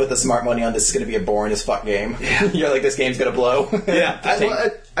smart money on this is going to be a boring as fuck game. Yeah. You're like, this game's going to blow.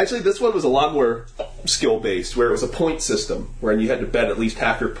 Actually, this one was a lot more skill based, where it was a point system, where you had to bet at least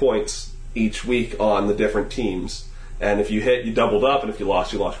half your points each week on the different teams, and if you hit, you doubled up, and if you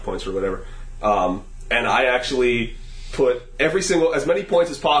lost your points or whatever. And I actually put as many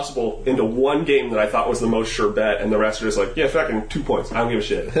points as possible into one game that I thought was the most sure bet, and the rest are just like, fucking 2 points. I don't give a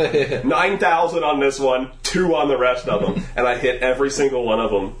shit. 9,000 on this one, 2 on the rest of them, and I hit every single one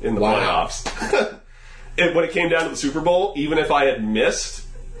of them in the playoffs. When it came down to the Super Bowl, even if I had missed,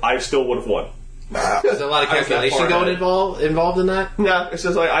 I still would have won. Wow. There's a lot of calculation involved in that? No, it's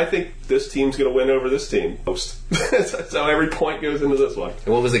just like, I think this team's going to win over this team. So every point goes into this one.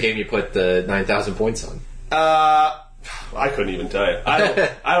 And what was the game you put the 9,000 points on? I couldn't even tell you. I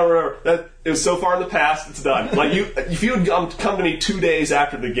don't remember. It was so far in the past, it's done. Like if you had come to me 2 days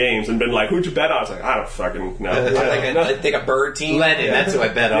after the games and been like, "Who'd you bet on?" I was like, "I don't fucking know." I think a bird team. Lennon, that's who I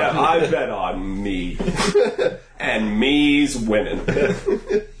bet on. Yeah, I bet on me, and me's winning.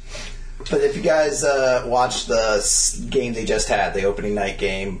 But if you guys watched the game they just had, the opening night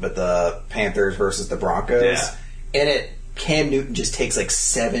game, but the Panthers versus the Broncos, in it, Cam Newton just takes like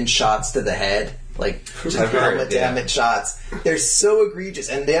 7 shots to the head. Like, just helmet shots. They're so egregious.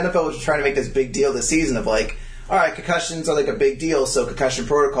 And the NFL was trying to make this big deal this season of like, all right, concussions are like a big deal, so concussion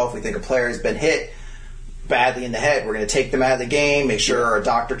protocol, if we think a player has been hit badly in the head, we're going to take them out of the game, make sure our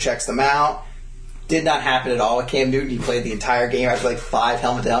doctor checks them out. Did not happen at all with Cam Newton. He played the entire game after like 5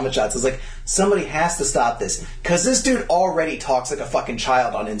 helmet-to-helmet shots. It's like, somebody has to stop this. Because this dude already talks like a fucking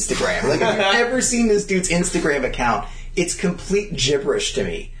child on Instagram. Like, if you've ever seen this dude's Instagram account, it's complete gibberish to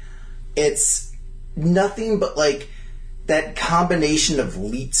me. It's nothing but like that combination of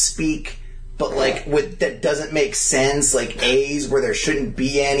leet speak, but like that doesn't make sense, like A's where there shouldn't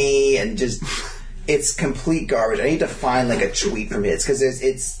be any, and just it's complete garbage. I need to find like a tweet from his because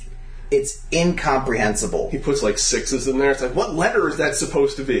it's incomprehensible. He puts like 6s in there. It's like, what letter is that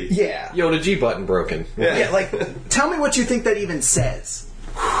supposed to be? Yeah. Yo, the G button broken. Yeah, like tell me what you think that even says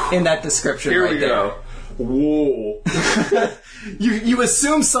in that description. Here right we there. go. Whoa. You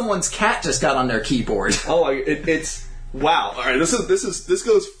assume someone's cat just got on their keyboard. Oh, it's wow. All right, this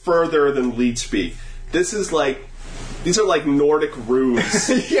goes further than lead speak. These are like Nordic runes.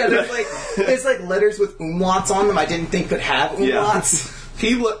 Yeah, there's like letters with umlauts on them. I didn't think could have umlauts. Yeah.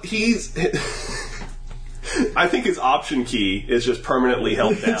 I think his option key is just permanently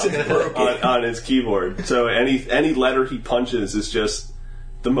held down on his keyboard. So any letter he punches is just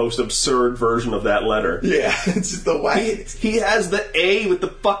the most absurd version of that letter. Yeah, it's just the way he has the A with the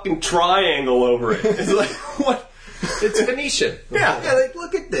fucking triangle over it. It's like, what? It's Phoenician. Yeah, like,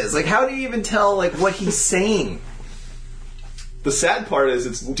 look at this. Like, how do you even tell, like, what he's saying? The sad part is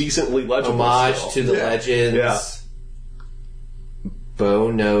it's decently legible. Homage to the legends. Yeah.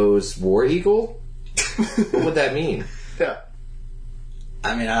 Bo knows War Eagle? What would that mean? Yeah.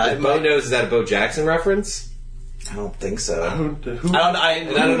 I mean, Bo knows, is that a Bo Jackson reference? I don't think so. I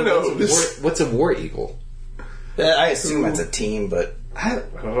don't know what's a War Eagle. I assume it's a team, but I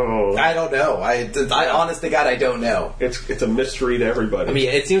don't know. I honest to God, I don't know. It's a mystery to everybody. I mean,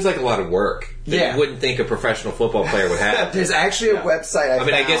 it seems like a lot of work that you wouldn't think a professional football player would have. There's actually a website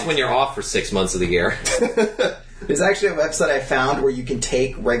I guess when you're off for 6 months of the year. There's actually a website I found where you can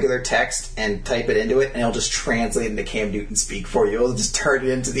take regular text and type it into it, and it'll just translate into Cam Newton speak for you. It'll just turn it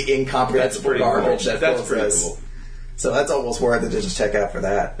into the incomprehensible garbage that's pretty cool. So that's almost worth it to just check out for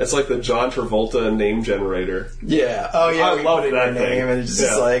that. That's like the John Travolta name generator. Yeah. Oh, yeah. I love that name, and it's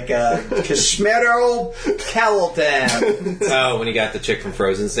just like Kashmero Calton. Oh, when he got the chick from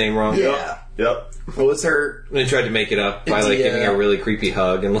Frozen's name wrong? Yeah. Yep. What was her... When he tried to make it up by giving her a really creepy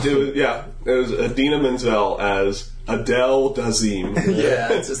hug. And it was Adina Menzel as Adele Dazeem.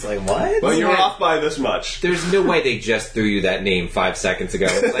 Yeah, it's just like, what? Well, you're off by this much. There's no way they just threw you that name 5 seconds ago.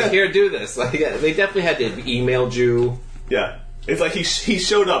 It's like, here, do this. Like, they definitely had to have emailed you. Yeah. It's like he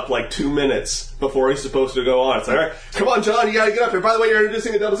showed up like 2 minutes before he's supposed to go on. It's like, all right, come on, John, you gotta get up here. By the way, you're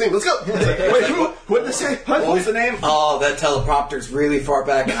introducing Adele Dazeem. Let's go. Like, wait, what did they say? What was the name? Oh, that teleprompter's really far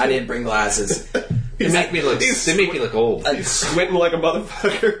back, and I didn't bring glasses. They make me look old. He's squinting like a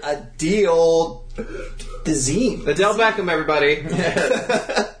motherfucker. Adele Dazeem. Adele Beckham, everybody.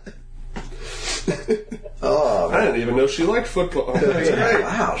 Oh, I didn't even know she liked football.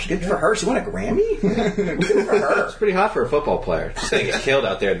 Wow, good for her. She won a Grammy? Good for her. It's pretty hot for a football player. She's going to get killed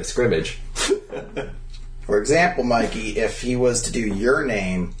out there in the scrimmage. For example, Mikey, if he was to do your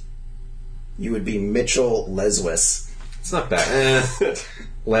name, you would be Mitchell Leswis. It's not bad.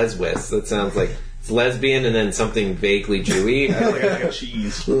 Leswis. That sounds like it's lesbian and then something vaguely Jewy. Like a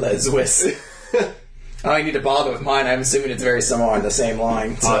cheese. Leswis. I don't need to bother with mine. I'm assuming it's very similar on the same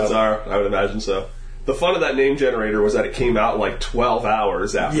line. So. Odds are, I would imagine so. The fun of that name generator was that it came out like 12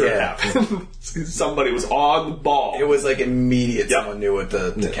 hours after it happened. Somebody was on the ball. It was like immediate. Yep. Someone knew what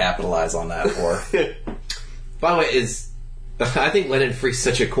to capitalize on that for. By the way, I think Lennon Free's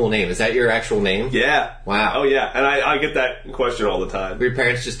such a cool name. Is that your actual name? Yeah. Wow. Oh yeah, and I get that question all the time. Were your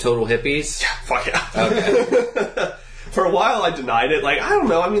parents just total hippies? Yeah, fuck yeah. Okay. For a while I denied it. Like, I don't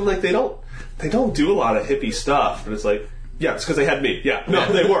know. I mean, like, they don't do a lot of hippie stuff, but it's like, yeah, it's because they had me. Yeah,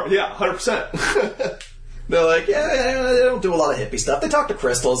 no, they were. Yeah, 100%. They're like, yeah, they don't do a lot of hippie stuff. They talk to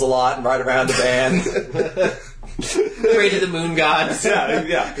crystals a lot and ride around the band. Pray to the moon gods. Yeah.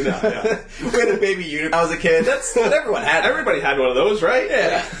 We had a baby unicorn when I was a kid. That's what everyone had. Everybody had one of those, right?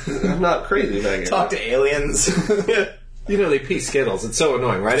 Yeah. I'm not crazy back here. Talk to aliens. You know they pee Skittles. It's so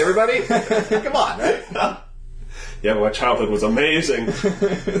annoying, right, everybody? Come on, right? Yeah, my childhood was amazing.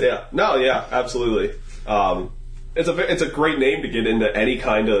 Yeah, absolutely. It's a great name to get into any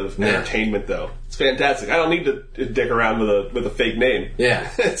kind of entertainment, though. It's fantastic. I don't need to dick around with a fake name. Yeah,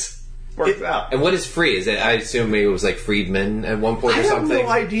 it's worked out. And what is Free? Is it? I assume maybe it was like Friedman at one point or something. I have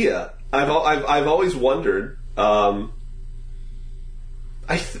no idea. I've always wondered. I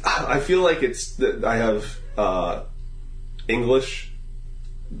feel like it's that I have English.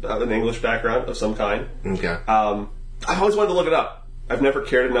 An English background of some kind. Okay. I've always wanted to look it up. I've never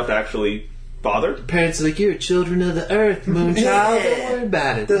cared enough to actually bother. Parents are like, you're children of the earth, moonchild. Don't worry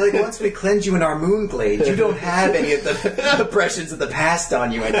about it. They're like, once we cleanse you in our moon glade, you don't have any of the oppressions of the past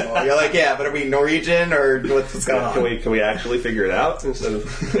on you anymore. You're like, yeah, but are we Norwegian or what's going on? Can we actually figure it out instead of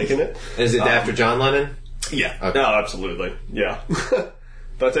faking it? Is it after John Lennon? Yeah. Okay. No, absolutely. Yeah. But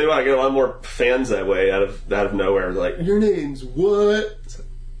I'll tell you what, I get a lot more fans that way out of nowhere. They're like, your name's what?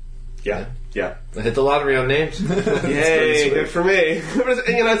 Yeah. I hit the lottery on names. Yay, good for me. But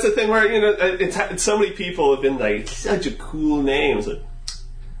it's the thing where, it's so many people have been like, such a cool name. It's like,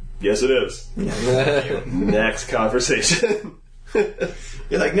 yes, it is. Next conversation.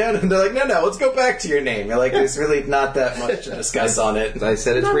 You're like, no. They're like, no, let's go back to your name. You're like, there's really not that much to discuss on it. I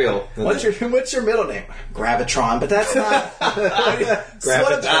said it's real. What's your middle name? Gravitron, but that's not...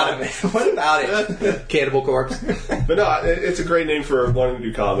 Gravitron. What about it? Cannibal Corpse. But no, it's a great name for wanting to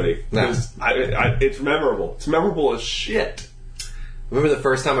do comedy. No. It's memorable. It's memorable as shit. Remember the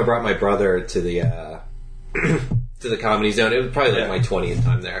first time I brought my brother to the to the Comedy Zone? It was probably like my 20th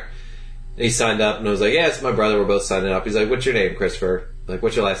time there. And he signed up, and I was like, yeah, it's my brother. We're both signing up. He's like, what's your name, Christopher? Like,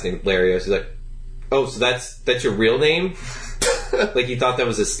 what's your last name? Larios. He's like, oh, so that's your real name? Like, he thought that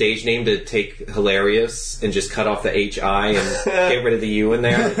was a stage name to take hilarious and just cut off the H-I and get rid of the U in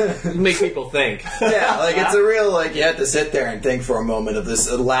there. It makes people think. Yeah, like, it's a real, like, you have to sit there and think for a moment of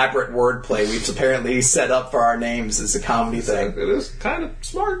this elaborate wordplay we've apparently set up for our names as a comedy thing. It is kind of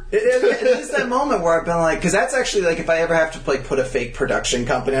smart. It is that moment where I've been like, because that's actually, like, if I ever have to, like, put a fake production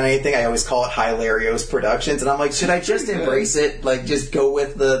company on anything, I always call it Hilarios Productions, and I'm like, should I just embrace it? Like, just go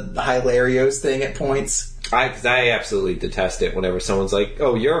with the Hilarios thing at points? Because I absolutely detest it whenever someone's like,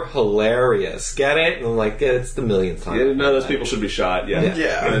 oh, you're hilarious. Get it? And I'm like, yeah, it's the millionth time. Yeah, none of those people should be shot.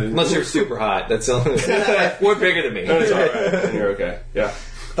 Yeah. Unless you're super hot. That's only or bigger than me. That's all right. You're okay. Yeah.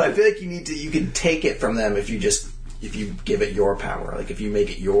 But I feel like you can take it from them if you give it your power. Like, if you make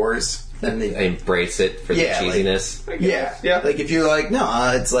it yours, then they embrace it for the cheesiness. Like, yeah. Like, if you're like,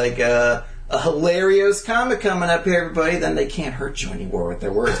 no, it's like a hilarious comic coming up here, everybody, then they can't hurt you anymore with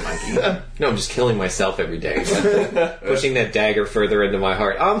their words, Mikey. No, I'm just killing myself every day. Pushing that dagger further into my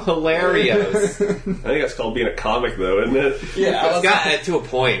heart. I'm hilarious. I think that's called being a comic, though, isn't it? Yeah, it's got to a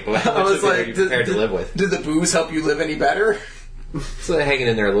point, but how much are you prepared to live with? Did the booze help you live any better? So hanging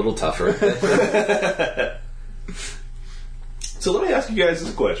in there a little tougher. So let me ask you guys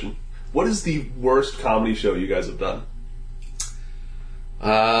this question. What is the worst comedy show you guys have done?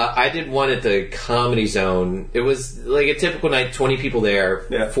 I did one at the Comedy Zone. It was like a typical night, 20 people there.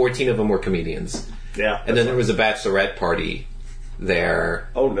 Yeah. 14 of them were comedians. Yeah. And then there was a bachelorette party there.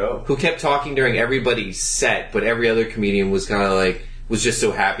 Oh, no. Who kept talking during everybody's set, but every other comedian was kind of like, was just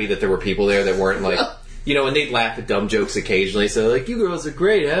so happy that there were people there that weren't like, you know, and they'd laugh at dumb jokes occasionally. So like, you girls are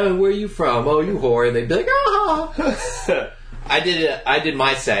great. Huh? Where are you from? Oh, you whore. And they'd be like, ah. I did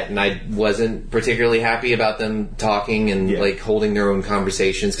my set, and I wasn't particularly happy about them talking and like holding their own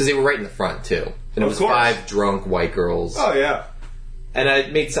conversations because they were right in the front too, and it was 5 drunk white girls. Oh yeah, and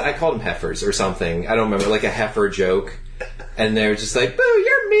I called them heifers or something. I don't remember, like a heifer joke, and they were just like, "Boo,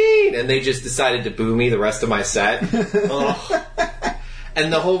 you're mean," and they just decided to boo me the rest of my set.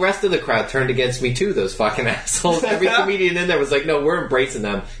 And the whole rest of the crowd turned against me too, those fucking assholes. Every comedian in there was like, no, we're embracing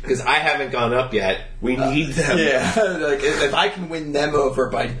them because I haven't gone up yet. We need them. Yeah, like, if I can win them over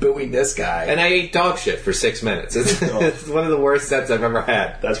by booing this guy. And I ate dog shit for 6 minutes. It's one of the worst sets I've ever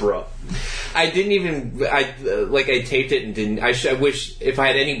had. That's rough. I didn't even, I taped it and didn't, I wish, if I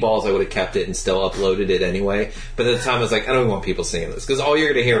had any balls, I would have kept it and still uploaded it anyway. But at the time I was like, I don't even want people seeing this because all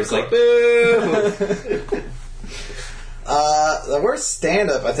you're going to hear is like, boo! The worst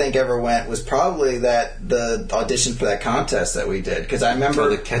stand-up I think ever went was probably the audition for that contest that we did, because I remember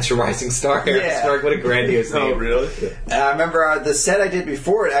the Catch a Rising Star. Yeah. What a grandiose name. Oh, really? I remember the set I did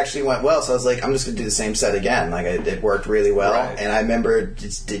before it actually went well, so I was like, I'm just going to do the same set again. Like, it worked really well, right. And I remember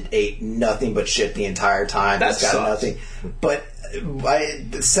just ate nothing but shit the entire time. That sucks. Nothing. But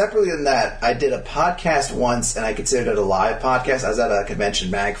separately than that, I did a podcast once, and I considered it a live podcast. I was at a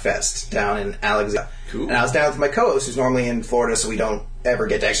convention, MagFest, down in Alexandria. Cool. And I was down with my co-host, who's normally in Florida, so we don't ever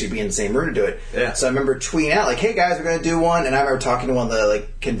get to actually be in the same room to do it. Yeah. So I remember tweeting out, like, hey guys, we're going to do one. And I remember talking to one of the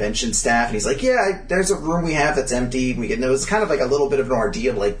like convention staff, and he's like, yeah, there's a room we have that's empty. And it was kind of like a little bit of an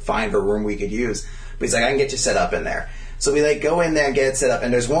ordeal, like, find a room we could use. But he's like, I can get you set up in there. So we like go in there and get it set up,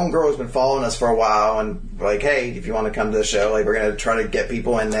 and there's one girl who's been following us for a while, and we're like, hey, if you want to come to the show, like, we're going to try to get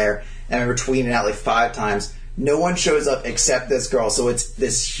people in there. And I remember tweeting out like 5 times. No one shows up except this girl. So it's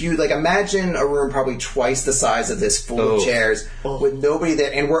this huge, like, imagine a room probably twice the size of this full of chairs with nobody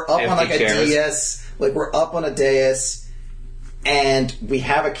there. And we're up on like a dais. Like, we're up on a dais, and we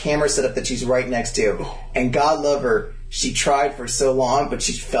have a camera set up that she's right next to. And God love her, she tried for so long, but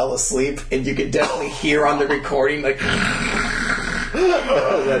she fell asleep, and you could definitely hear on the recording, like...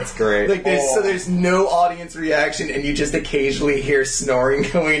 Oh, that's great. Like, so there's no audience reaction, and you just occasionally hear snoring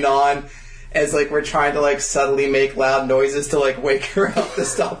going on. As, like, we're trying to, like, subtly make loud noises to, like, wake her up to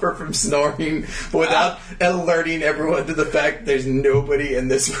stop her from snoring without alerting everyone to the fact that there's nobody in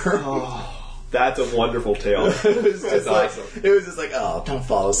this room. Oh, that's a wonderful tale. It was just awesome. It was just like, oh, don't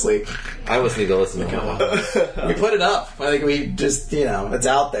fall asleep. I always need to listen to it. We put it up. I think we just, it's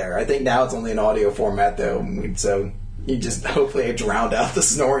out there. I think now it's only in audio format, though, so... You just hopefully drowned out the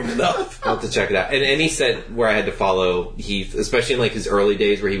snoring enough. I'll have to check it out. And any set where I had to follow Heath, especially in like his early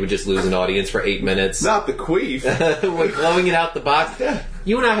days where he would just lose an audience for 8 minutes. Not the queef. Like blowing it out the box.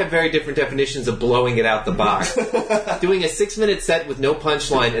 You and I have very different definitions of blowing it out the box. Doing a 6-minute set with no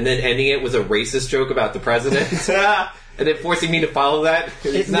punchline and then ending it with a racist joke about the president. And then forcing me to follow that.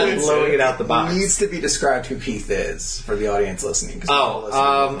 It's not blowing it out the box. It needs to be described who Heath is for the audience listening.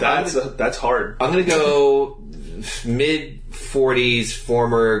 That's hard. I'm going to go mid 40s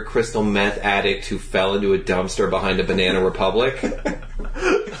former crystal meth addict who fell into a dumpster behind a Banana Republic.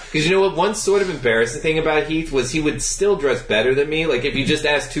 Because you know what? One sort of embarrassing thing about Heath was he would still dress better than me. Like, if you just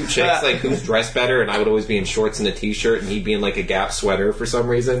asked two chicks, like, who's dressed better, and I would always be in shorts and a t-shirt, and he'd be in, like, a Gap sweater for some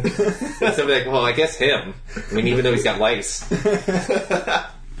reason. And so I'd be like, well, I guess him. I mean, even though he's got lice.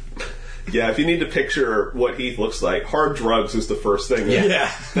 Yeah, if you need to picture what Heath looks like, hard drugs is the first thing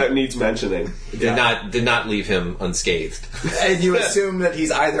that needs mentioning. Did not leave him unscathed. And you assume that he's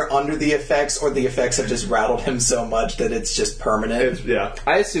either under the effects or the effects have just rattled him so much that it's just permanent.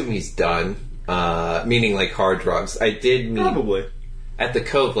 I assume he's done, meaning like hard drugs. I did meet probably at the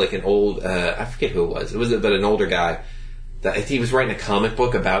Cove like an old, I forget who it was. It was but an older guy that he was writing a comic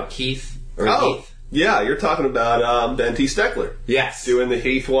book about Heath. Heath. Yeah, you're talking about Ben T. Steckler. Yes. Doing the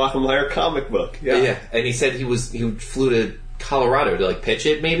Heath Walkenmeyer comic book. Yeah. And he said he flew to Colorado to like pitch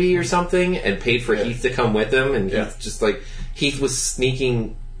it maybe or something and paid for Heath to come with him, and Heath just like Heath was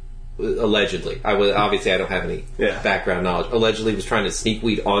sneaking allegedly. I don't have any background knowledge. Allegedly was trying to sneak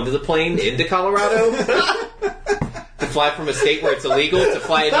weed onto the plane into Colorado. To fly from a state where it's illegal to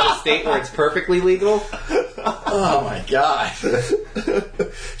fly into a state where it's perfectly legal. Oh my god.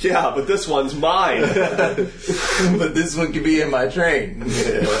 Yeah, but this one's mine. But this one could be in my train.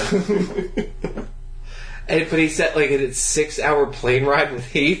 But he said like a 6-hour plane ride with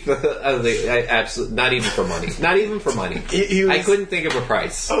Heath. I was like, absolutely not even for money. Not even for money. I couldn't think of a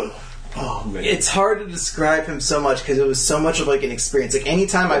price. Oh man. It's hard to describe him so much because it was so much of like an experience. Like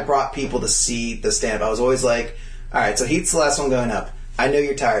anytime I brought people to see the stand-up, I was always like, alright, so Heath's the last one going up. I know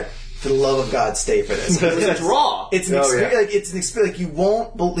you're tired. For the love of God, stay for this. It's raw. It's an experience. Like, it's an experience. Like, you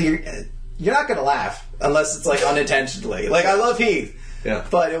won't believe. You're not going to laugh unless it's like unintentionally. Like, I love Heath. Yeah.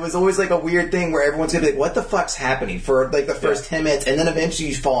 But it was always like a weird thing where everyone's going to be like, what the fuck's happening for like the first 10 minutes, and then eventually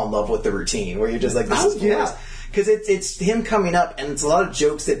you fall in love with the routine where you're just like, this is boring. Because it's him coming up, and it's a lot of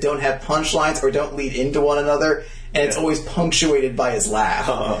jokes that don't have punchlines or don't lead into one another, and it's always punctuated by his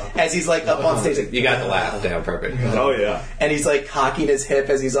laugh. As he's like up on stage. Like, you got the laugh down perfect. Oh, yeah. And he's like cocking his hip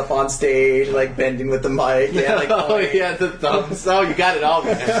as he's up on stage, like bending with the mic. Yeah, like, the thumbs. Oh, you got it all,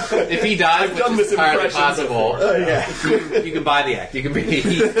 man. If he died, which is entirely possible, you can buy the act. You can be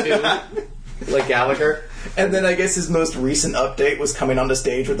Heath too, like Gallagher. And then I guess his most recent update was coming on the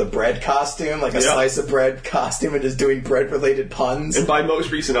stage with a bread costume, like a slice of bread costume, and just doing bread-related puns. And by most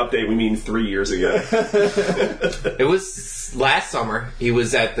recent update, we mean 3 years ago. It was last summer. He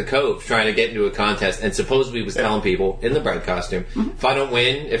was at the Cove trying to get into a contest, and supposedly he was telling people in the bread costume, if I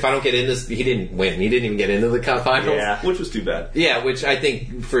don't get in this, he didn't win. He didn't even get into the finals. Yeah, which was too bad. Yeah, which I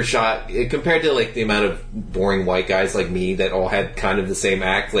think for shot, compared to like the amount of boring white guys like me that all had kind of the same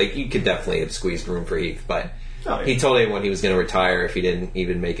act, like you could definitely have squeezed room for Heath. But he told everyone he was going to retire if he didn't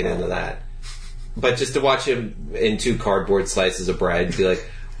even make it into that. But just to watch him in 2 cardboard slices of bread and be like,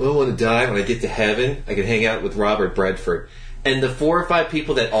 well, I want to die. When I get to heaven, I can hang out with Robert Breadford. And the 4 or 5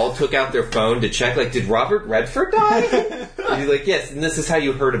 people that all took out their phone to check, like, did Robert Redford die? And he's like, yes, and this is how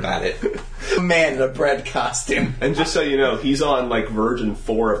you heard about it. A man in a bread costume. And just so you know, he's on, like, version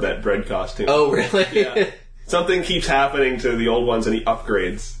 4 of that bread costume. Oh, really? Yeah. Something keeps happening to the old ones and he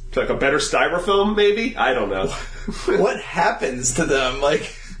upgrades. To like a better styrofoam, maybe? I don't know. What happens to them?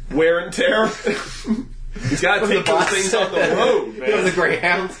 Like, wear and tear? He's got to take those things on the road, man. From the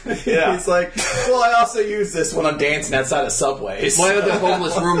Greyhound. Yeah. He's like, well, I also use this when I'm dancing outside of Subways. My other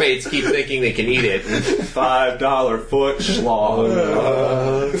homeless roommates keep thinking they can eat it. $5 foot schlong.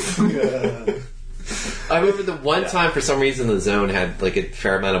 I remember the one time for some reason the Zone had like a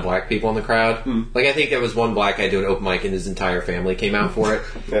fair amount of black people in the crowd. Like I think there was one black guy doing open mic and his entire family came out for it.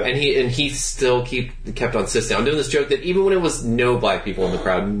 And he still kept on insisting. I'm doing this joke that even when it was no black people in the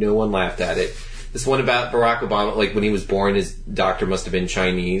crowd, no one laughed at it. This one about Barack Obama, like when he was born, his doctor must have been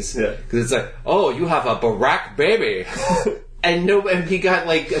Chinese. Yeah. Because it's like, oh, you have a Barack baby. And he got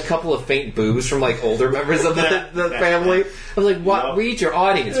like a couple of faint boos from like older members of the family. I was like, "What? Read your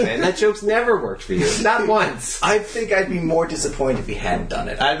audience, man. That joke's never worked for you, not once." I think I'd be more disappointed if he hadn't done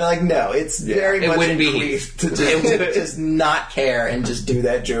it. I'd be like, "No, it's very much wouldn't be grief to just not care and just do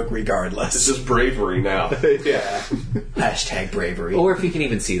that joke regardless." It's just bravery now. Yeah. Hashtag bravery. Or if he can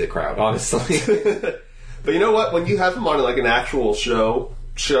even see the crowd, honestly. But you know what? When you have him on like an actual show,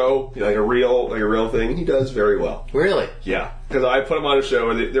 like a real thing, he does very well. Really? Yeah. Because I put him on a show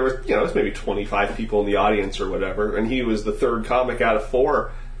and there was, it was maybe 25 people in the audience or whatever, and he was the 3rd comic out of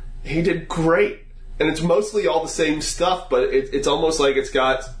 4. He did great. And it's mostly all the same stuff, but it's almost like it's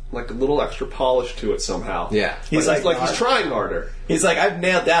got like a little extra polish to it somehow. Yeah. He's like like he's trying harder. He's like, I've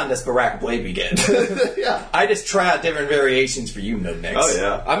nailed down this Barack Blade begin. Yeah. I just try out different variations for you, Nubniks. Oh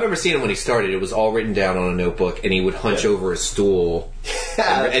yeah. I remember seeing him when he started. It was all written down on a notebook, and he would hunch over a stool.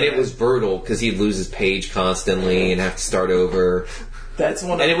 And it was brutal because he'd lose his page constantly and have to start over. That's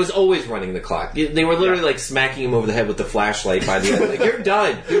one. And it was always running the clock. They were literally like smacking him over the head with the flashlight by the end. Like, you're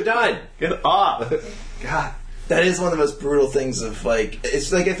done. You're done. Get off. God. That is one of the most brutal things of, like,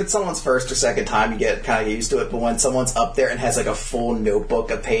 it's like if it's someone's first or second time, you get kind of used to it, but when someone's up there and has, like, a full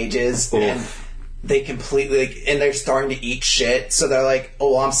notebook of pages, and they completely, like, and they're starting to eat shit, so they're like,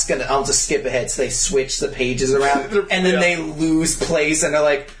 oh, I'll just skip ahead, so they switch the pages around, and then they lose place, and they're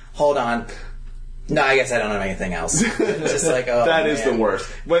like, hold on. No, I guess I don't have anything else. It's just like, oh, that is the worst.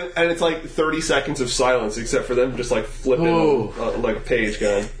 And it's like 30 seconds of silence, except for them just, like, flipping, like, a page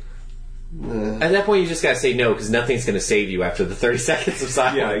going... At that point, you just gotta say no, because nothing's gonna save you after the 30 seconds of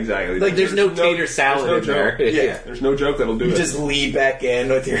silence. Yeah, exactly. Like, there's no tater salad in there. Yeah, there's no joke that'll do you it. just lead back in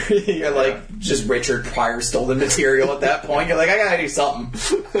with you're like, just Richard Pryor stolen material at that point. You're like, I gotta do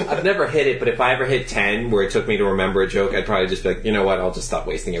something. I've never hit it, but if I ever hit 10, where it took me to remember a joke, I'd probably just be like, you know what, I'll just stop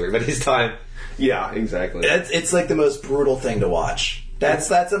wasting everybody's time. Yeah, exactly. It's like the most brutal thing to watch.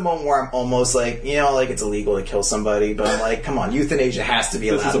 That's a moment where I'm almost like, like it's illegal to kill somebody, but I'm like, come on, euthanasia has to be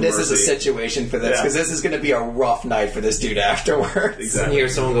allowed. This is a situation for this, because this is going to be a rough night for this dude afterwards. Exactly. And you hear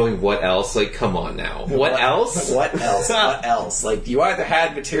someone going, what else? Like, come on now. What else? What else? What else? Like, you either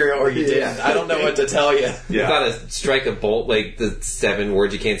had material or you didn't. I don't know what to tell you. Yeah. I thought a strike a bolt, like the 7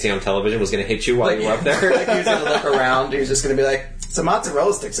 words you can't see on television, was going to hit you while you were up there. Like, he was going to look around, he was just going to be like, so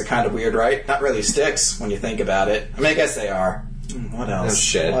mozzarella sticks are kind of weird, right? Not really sticks when you think about it. I mean, I guess they are. What else? Oh,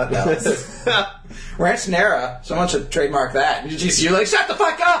 shit. What else? Ranch someone should trademark that. You're like, shut the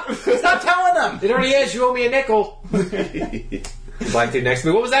fuck up! Stop telling them! It already is, you owe me a nickel. Black dude next to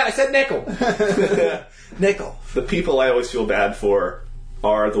me, what was that? I said nickel. Nickel. The people I always feel bad for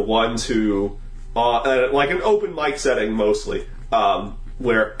are the ones who, like an open mic setting mostly,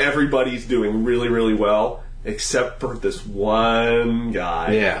 where everybody's doing really, really well, except for this one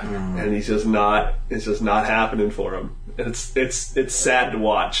guy. Yeah. And it's just not happening for him. It's sad to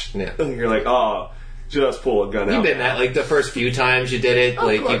watch. Yeah. You're like, oh, just pull a gun out. You've been that, like, the first few times you did it,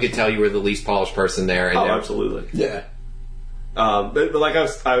 like, you could tell you were the least polished person there. And absolutely. Yeah. But like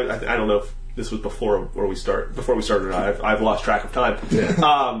I don't know if this was before we started. I've lost track of time. Yeah.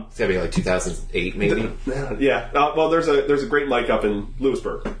 It's gotta be like 2008, maybe. Yeah. Well, there's a great mic up in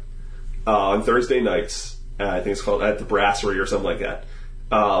Lewisburg on Thursday nights. I think it's called at the Brasserie or something like that.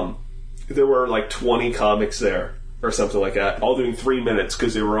 There were like 20 comics there or something like that, all doing 3 minutes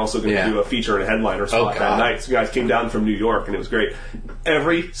because they were also going to do a feature and a headliner spot that night. So guys came down from New York and it was great.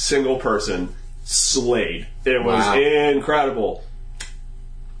 Every single person slayed. It was incredible.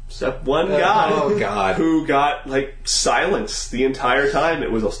 Except one guy who got like silence the entire time.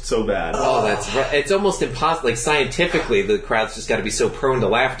 It was so bad. Oh, that's right. It's almost impossible. Like, scientifically, the crowd's just got to be so prone to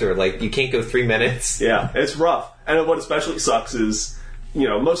laughter. Like, you can't go 3 minutes. Yeah, it's rough. And what especially sucks is,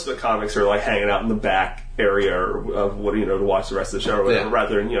 most of the comics are like hanging out in the back area of to watch the rest of the show or whatever,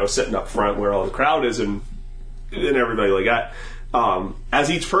 rather than sitting up front where all the crowd is and everybody like that. As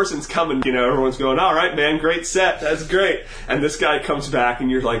each person's coming, everyone's going, all right, man, great set, that's great. And this guy comes back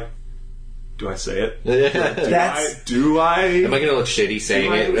and you're like, do I say it? Do I? Am I going to look shitty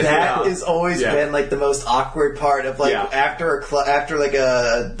saying it? That has always been like the most awkward part of like after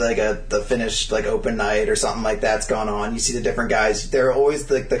the finished like open night or something like that's gone on. You see the different guys. There are always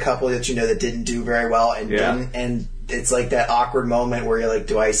the couple that that didn't do very well and didn't, and it's like that awkward moment where you're like,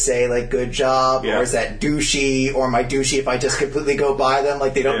 do I say like good job or is that douchey, or am I douchey if I just completely go by them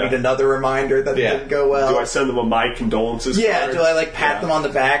like they don't need another reminder that it didn't go well? Do I send them a my condolences card? Do I like pat them on the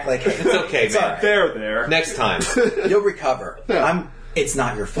back like it's okay, man. Right. They're there. Next time. You'll recover. It's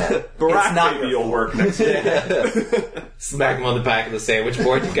not your fault. Barack maybe you'll work next year. Smack him on the back of the sandwich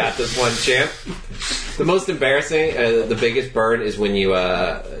board. You got this one, champ. The most embarrassing, the biggest burn is when you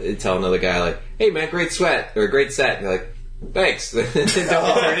tell another guy, like, hey, man, great sweat, or great set. And you're like, thanks. Don't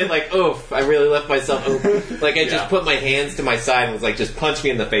return it. Like, oof, I really left myself open. Like, I just put my hands to my side and was like, just punch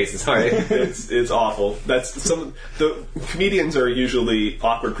me in the face. It's hard. It's awful. The comedians are usually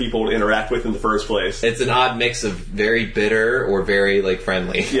awkward people to interact with in the first place. It's an odd mix of very bitter or very, like,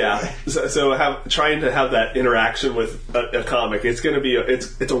 friendly. Yeah. So trying to have that interaction with a comic, it's going to be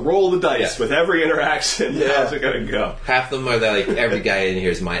it's a roll of the dice with every interaction. Yeah. How's it going to go? Half of them are like, every guy in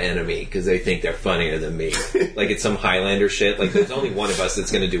here is my enemy because they think they're funnier than me. Like, it's some Highlander shit. Like, there's only one of us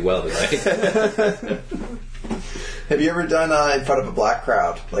that's going to do well tonight. Have you ever done in front of a black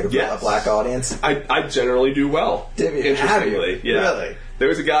crowd, like a black audience? I generally do well. Interestingly, yeah. Really? There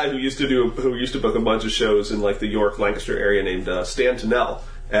was a guy who used to book a bunch of shows in like the York, Lancaster area named Stan Tennell,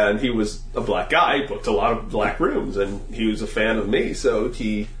 and he was a black guy. He booked a lot of black rooms, and he was a fan of me, so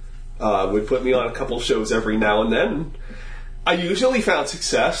he would put me on a couple shows every now and then. I usually found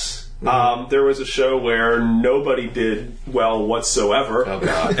success. There was a show where nobody did well whatsoever. Oh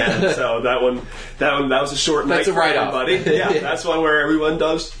god! And so that was a short night for everybody. Yeah, that's one where everyone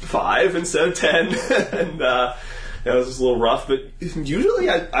does 5 instead of 10, and it was just a little rough. But usually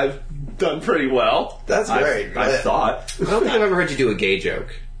I've done pretty well. That's great. I thought. I don't think I've ever heard you do a gay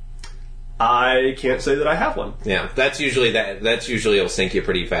joke. I can't say that I have one. Yeah, that's usually will sink you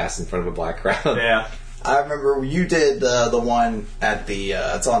pretty fast in front of a black crowd. Yeah. I remember you did the one at the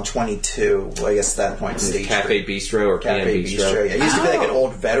it's on 22. Well, I guess at that point, State Cafe Street. Bistro or Cafe Bistro. Yeah, it used to be like an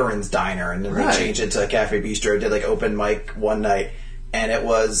old veterans diner, and then they changed it to a Cafe Bistro. Did like open mic one night, and it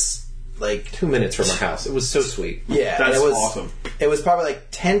was like 2 minutes from my house. It was so sweet. Yeah, that's it was awesome. It was probably like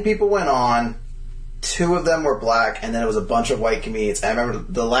 10 people went on. 2 of them were black, and then it was a bunch of white comedians. I remember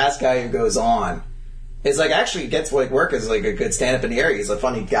the last guy who goes on is like actually gets like work as like a good stand-up in the area. He's a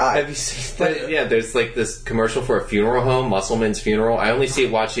funny guy. Have you seen that? Yeah, there's like this commercial for a funeral home, Musselman's Funeral. I only see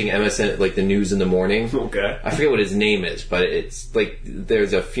it watching MSN, like the news in the morning. Okay. I forget what his name is, but it's like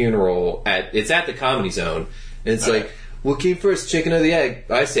there's a funeral it's at the Comedy Zone, and it's like, what came first, chicken or the egg?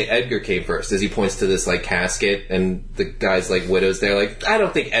 I say Edgar came first, as he points to this like casket, and the guy's like widows. They're like, I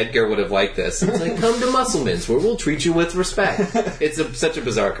don't think Edgar would have liked this. It's like, come to Musselman's, where we'll treat you with respect. It's such a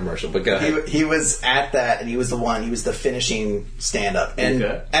bizarre commercial, but go ahead. He was at that, and he was the finishing stand-up.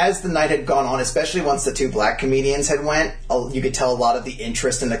 And as the night had gone on, especially once the 2 black comedians had went, you could tell a lot of the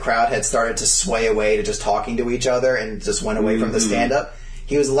interest in the crowd had started to sway away to just talking to each other and just went away from the stand-up.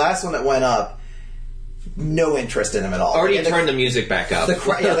 He was the last one that went up. No interest in him at all. Already turned the music back up. The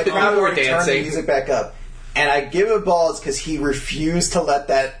crowd already turned the music back up. And I give him balls because he refused to let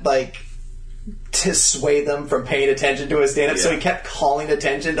that, like, to sway them from paying attention to his stand-up. Yeah. So he kept calling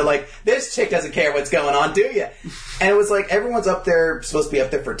attention to, like, this chick doesn't care what's going on, do you? And it was like, everyone's up there, supposed to be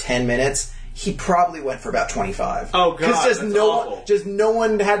up there for 10 minutes. He probably went for about 25. Oh god, because no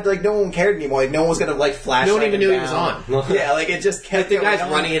one cared anymore. Like no one was gonna like flash. No one even knew he was on. Yeah, like it just kept. Like the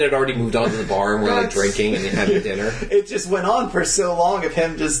guys running it had already moved on to the bar and were like drinking and having dinner. It just went on for so long of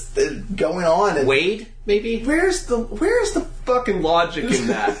him just going on. And Wade, maybe. Where's the fucking logic in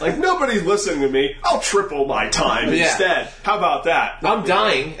that? Like nobody's listening to me. I'll triple my time instead. How about that? I'm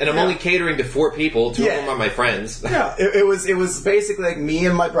dying and I'm only catering to 4 people. 2 of them are my friends. Yeah, it was basically like me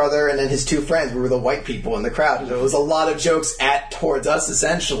and my brother and then his 2 friends. We were the white people in the crowd. There was a lot of jokes towards us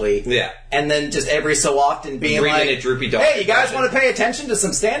essentially. Yeah, and then just every so often being like, a droopy dog. Hey, you guys want to pay attention to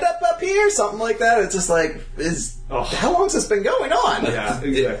some stand up here? Something like that. It's just like how long's this been going on? Yeah,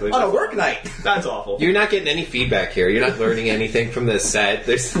 exactly. On a work night. That's awful. You're not getting any feedback here. You're not learning anything from this set.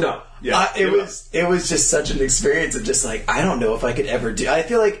 There's no. Yeah, it was just such an experience of just like I don't know if I could ever do. I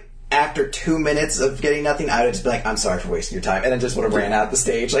feel like after 2 minutes of getting nothing, I would just be like, I'm sorry for wasting your time, and then just would have ran out the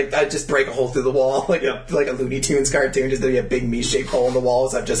stage. Like I'd just break a hole through the wall, like a Looney Tunes cartoon, just there'd be a big me-shaped hole in the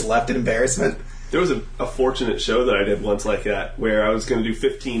walls. I've just left in embarrassment. There was a fortunate show that I did once like that, where I was going to do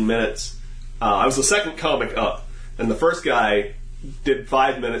 15 minutes. I was the second comic up, and the first guy did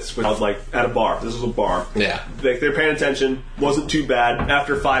 5 minutes when I was like at a bar. This was a bar. Yeah. They're paying attention. Wasn't too bad.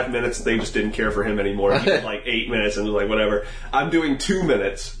 After 5 minutes, they just didn't care for him anymore. He did like 8 minutes and was like, whatever. I'm doing 2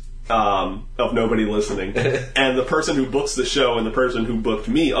 minutes of nobody listening. And the person who books the show and the person who booked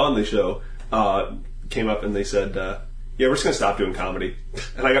me on the show came up and they said, yeah, we're just going to stop doing comedy.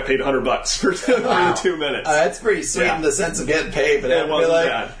 And I got paid $100 for 2 minutes. That's pretty sweet in the sense of getting paid, but it wasn't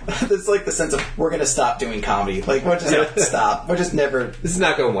bad. It's like the sense of we're going to stop doing comedy. Like, we're just going to stop. We're just never... This is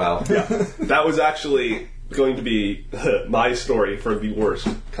not going well. Yeah. That was actually going to be my story for the worst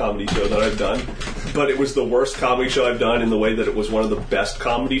comedy show that I've done. But it was the worst comedy show I've done in the way that it was one of the best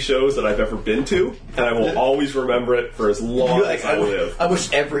comedy shows that I've ever been to. And I will always remember it for as long as I live. I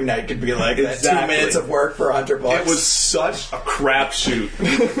wish every night could be like that. 2 minutes of work for $100. It was such a crapshoot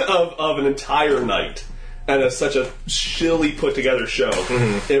of an entire night. And such a shilly put together show.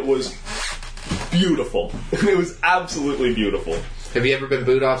 Mm-hmm. It was beautiful. It was absolutely beautiful. Have you ever been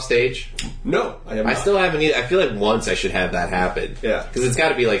booed off stage? No, I have not. I still haven't either. I feel like once I should have that happen. Yeah. Because it's got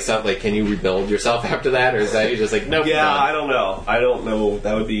to be like something like, can you rebuild yourself after that? Or is that you just like, nope. Yeah, I don't know.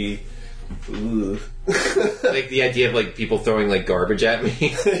 That would be... like the idea of like people throwing like garbage at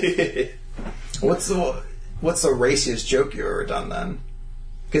me. What's the raciest joke you ever done then?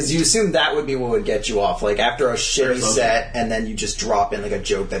 Because you assume that would be what would get you off. Like, after a shitty set, and then you just drop in, like, a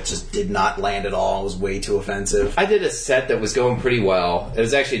joke that just did not land at all. It was way too offensive. I did a set that was going pretty well. It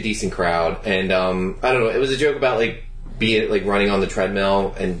was actually a decent crowd. And, I don't know, it was a joke about, like, be it like running on the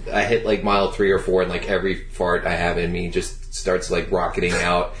treadmill, and I hit like mile 3 or 4, and like every fart I have in me just starts like rocketing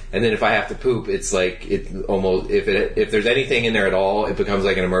out. And then if I have to poop, it's like it almost if there's anything in there at all, it becomes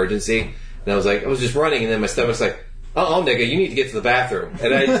like an emergency. And I was just running, and then my stomach's like, oh, nigga, you need to get to the bathroom.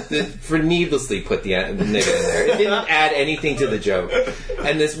 And I for needlessly put the nigga in there. It didn't add anything to the joke.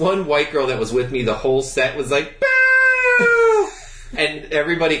 And this one white girl that was with me the whole set was like, boo! And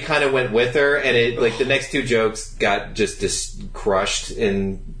everybody kind of went with her, and it like the next 2 jokes got just crushed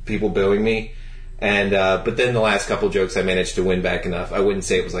in people booing me. And but then the last couple jokes I managed to win back enough. I wouldn't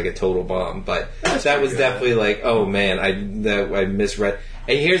say it was like a total bomb, but that was definitely like, oh man, I misread.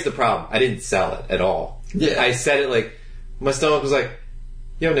 And here's the problem: I didn't sell it at all. Yeah, I said it like my stomach was like,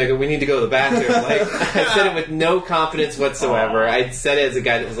 yo, nigga, we need to go to the bathroom. Like I said it with no confidence whatsoever. I said it as a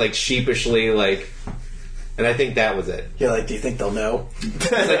guy that was like sheepishly like. And I think that was it. You're like, do you think they'll know? It's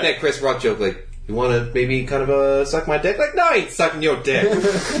like that Chris Rock joke, like, you want to maybe kind of suck my dick? Like, no, I ain't sucking your dick.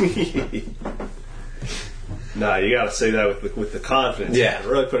 Nah, you gotta say that with the confidence. Yeah.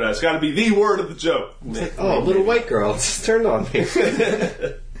 Really put it out. It's gotta be the word of the joke. Like, oh, little white girl just turned on me.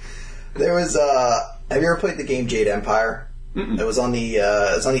 There was, have you ever played the game Jade Empire? Mm-mm. It was on the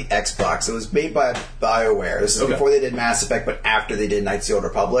Xbox. It was made by BioWare. This is before they did Mass Effect, but after they did Knights of the Old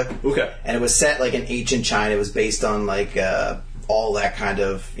Republic. Okay. And it was set like in ancient China. It was based on like all that kind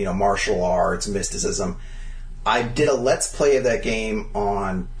of martial arts, mysticism. I did a Let's Play of that game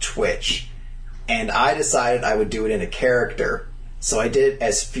on Twitch, and I decided I would do it in a character. So I did it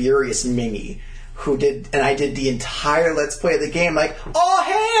as Furious Mingy. I did the entire Let's Play of the game, like, oh,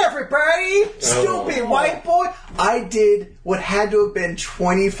 hey, everybody! Stupid white boy! I did what had to have been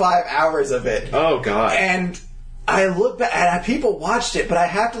 25 hours of it. Oh, God. And I look back, and people watched it, but I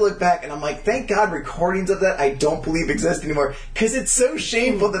have to look back, and I'm like, thank God recordings of that I don't believe exist anymore, because it's so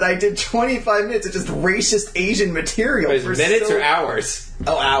shameful that I did 25 minutes of just racist Asian material. Minutes or hours?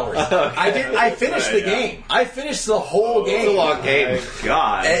 Oh, hours. Okay. I finished the game. I finished the whole game. It's a long game. My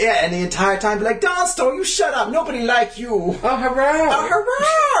God. And the entire time, be like, Dawnstone, you shut up. Nobody like you. Oh, hurrah. Oh,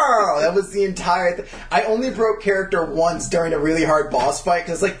 hurrah. That was the entire thing. I only broke character once during a really hard boss fight,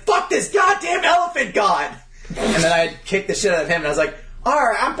 because I was like, fuck this goddamn elephant god. And then I kicked the shit out of him, and I was like,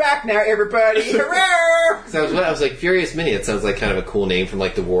 alright, I'm back now, everybody. Hurrah! So I was like, Furious Mini, it sounds like kind of a cool name from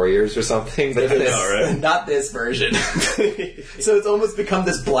like the Warriors or something. But right? Not this version. So it's almost become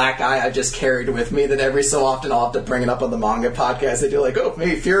this black eye I just carried with me that every so often I'll have to bring it up on the manga podcast. They do like, oh,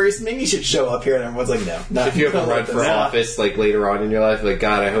 maybe Furious Mini should show up here. And everyone's like, no. If you ever run for office like later on in your life, like,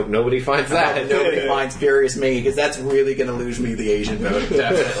 God, I hope nobody finds that. Nobody finds Furious Mini, because that's really going to lose me the Asian vote,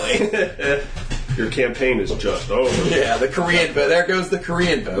 definitely. Your campaign is just over. Yeah, the Korean vote. There goes the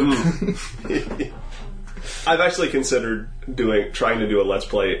Korean vote. I've actually considered trying to do a Let's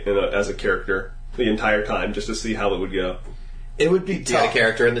Play as a character the entire time, just to see how it would go. It would be tough. Do you got a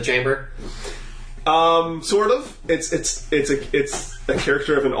character in the chamber? Sort of. It's a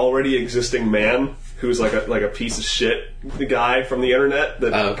character of an already existing man who's like a piece of shit guy from the internet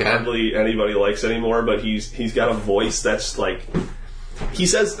that hardly anybody likes anymore. But he's got a voice that's like. He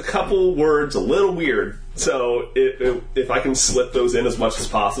says a couple words a little weird, so if I can slip those in as much as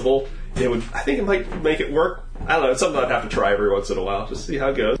possible, I think it might make it work. I don't know, it's something I'd have to try every once in a while, just see how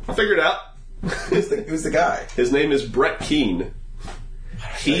it goes. I'll figure it out. Who's the guy? His name is Brett Keane.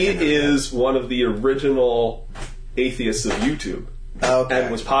 He is one of the original atheists of YouTube. Okay.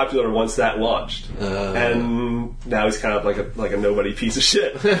 And was popular once that launched. And now he's kind of like a nobody piece of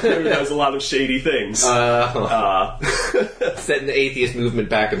shit who does a lot of shady things. Setting the atheist movement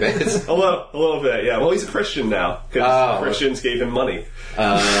back a bit. a little bit, yeah. Well, he's a Christian now, because Christians gave him money.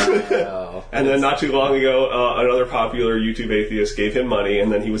 And then not too long ago, another popular YouTube atheist gave him money,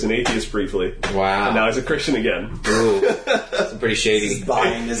 and then he was an atheist briefly. Wow. And now he's a Christian again. Ooh. That's pretty shady.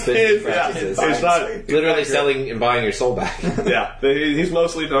 Buying his business practices. It's not literally selling and buying your soul back. Yeah. He's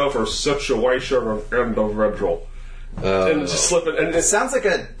mostly known for situation of individual. And just slipping. And it sounds like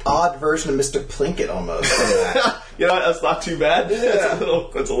an odd version of Mr. Plinkett almost. You know, that's not too bad. Yeah.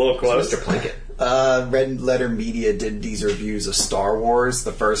 It's a little close. Mr. Plinkett. Red Letter Media did these reviews of Star Wars,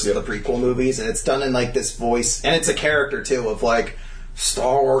 the first of the prequel movies, and it's done in like this voice, and it's a character too, of like,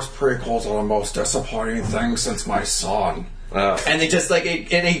 Star Wars prequels are the most disappointing thing since my son. And they just like,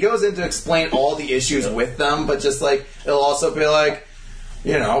 and he goes in to explain all the issues with them, but just like, it'll also be like,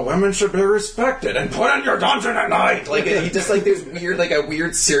 women should be respected and put in your dungeon at night. Like, he just like, there's weird, like a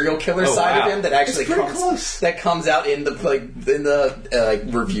weird serial killer side of him that actually comes out in the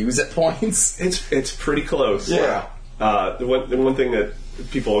reviews at points. It's pretty close. Yeah. The one thing that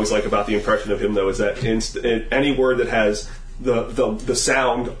people always like about the impression of him though is that any word that has the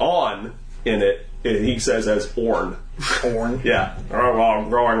sound on in it he says as Orn. Orn? Yeah. Oh, well, I'm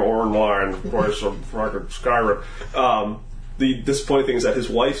growing Orn line, voice of fucking Skyrim. The disappointing thing is that his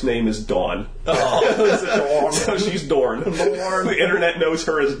wife's name is Dawn. Oh, so she's Dorn. The internet knows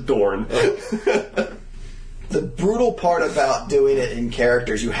her as Dorn. The brutal part about doing it in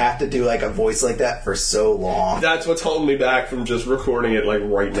characters, you have to do like a voice like that for so long. That's what's holding me back from just recording it like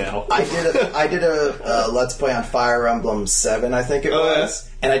right now. I did a Let's Play on Fire Emblem 7, I think it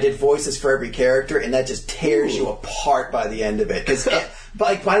was, and I did voices for every character, and that just tears you apart by the end of it. Because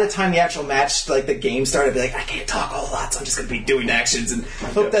by the time the actual match, like the game started, I'd be like, I can't talk a whole lot, so I'm just going to be doing actions and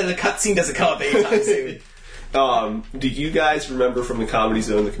hope that the cutscene doesn't come up anytime soon. Do you guys remember from the Comedy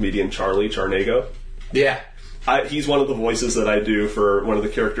Zone the comedian Charlie Charnego? Yeah. He's one of the voices that I do for one of the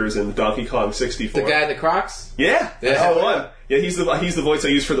characters in Donkey Kong 64. The guy in the Crocs? Yeah, that's Yeah. the one. Yeah, he's the voice I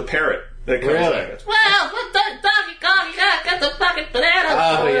use for the parrot. That comes Really? back. Well, what the Donkey Kong? You got the fucking banana.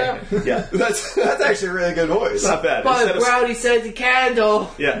 Oh, yeah. Yeah, that's That's actually a really good voice. not bad. But brownie says a candle.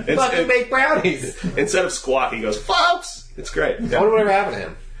 Yeah, Fucking make brownies. instead of squawk, he goes, "Folks." It's great. I wonder whatever happened to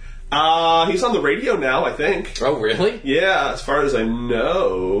him. He's on the radio now, I think. Oh, really? Yeah, as far as I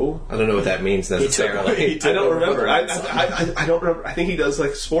know. I don't know what that means necessarily. I don't remember. I don't remember. I think he does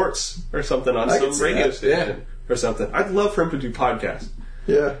like sports or something on some radio station or something. I'd love for him to do podcasts.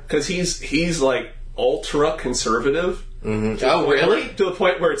 Yeah. Because he's like ultra conservative. Mm-hmm. Oh, really? To the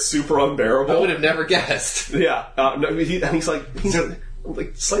point where it's super unbearable. I would have never guessed. Yeah. No, he's like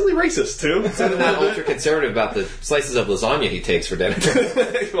slightly racist too. So not ultra conservative about the slices of lasagna he takes for dinner.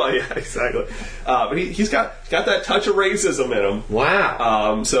 Well, yeah, exactly. But he's got that touch of racism in him.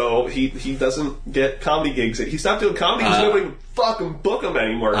 Wow. So he doesn't get comedy gigs. He stopped doing comedy because nobody would fucking book him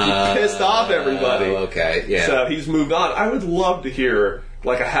anymore. He pissed off everybody. Okay, yeah. So he's moved on. I would love to hear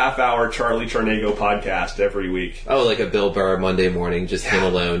like a half-hour Charlie Charnego podcast every week. Oh, like a Bill Burr Monday morning, just him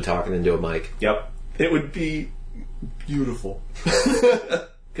alone talking into a mic. Yep. It would be beautiful.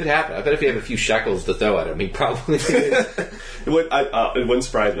 Could happen. I bet if you have a few shekels to throw at him, he probably It wouldn't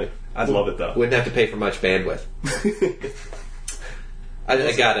surprise me. I'd love it though. wouldn't have to pay for much bandwidth.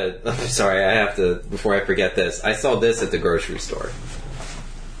 I gotta. I'm sorry, I have to. Before I forget this, I saw this at the grocery store.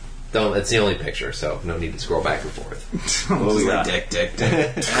 It's the only picture, so no need to scroll back and forth. What was that? Dick.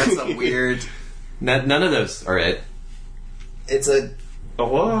 That's a weird... None of those are it. It's a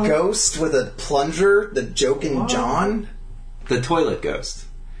what? ghost with a plunger, the Jokin' John. The toilet ghost,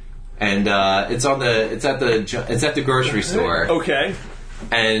 and it's at the grocery store. Okay.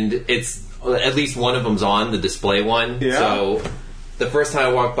 And it's at least one of them's on the display one. Yeah. So the first time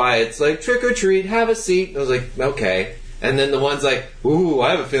I walked by, it's like trick or treat, have a seat. I was like, okay. And then the one's like, ooh,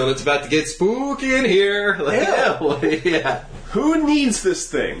 I have a feeling it's about to get spooky in here. Like, yeah. Who needs this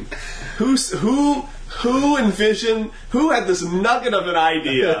thing? Who envisioned? Who had this nugget of an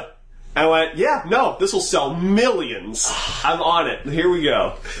idea? I went, yeah, no, this will sell millions. I'm on it. Here we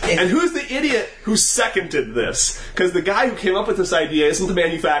go. And who's the idiot who seconded this? Because the guy who came up with this idea isn't the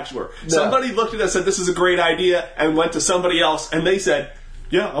manufacturer. No. Somebody looked at it and said, this is a great idea, and went to somebody else, and they said,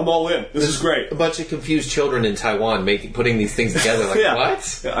 yeah, I'm all in. This is great. A bunch of confused children in Taiwan putting these things together. Like, yeah.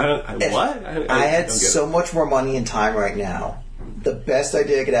 What? What? I had so much more money and time right now. The best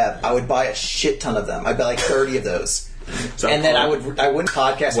idea I could have, I would buy a shit ton of them. I'd buy like 30 of those. And then I wouldn't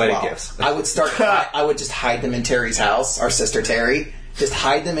podcast wedding gifts. I would just hide them in Terry's house, our sister Terry. Just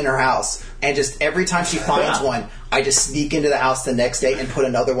hide them in her house. And just every time she finds one, I just sneak into the house the next day and put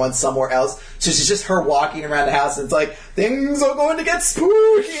another one somewhere else. So it's just her walking around the house and it's like, things are going to get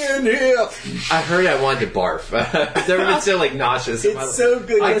spooky in here. I heard I wanted to barf. It's never been so like nauseous. It's so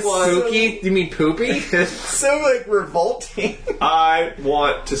good. Like It's spooky? You mean poopy? It's so like revolting. I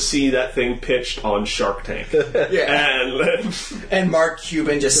want to see that thing pitched on Shark Tank. Yeah. And Mark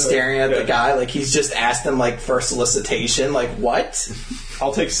Cuban just staring at the guy like he's just asked him like for solicitation. Like, what?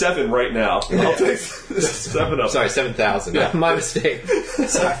 I'll take 7 right now. I'll take 7 up. Sorry, 7,000. Yeah. My mistake.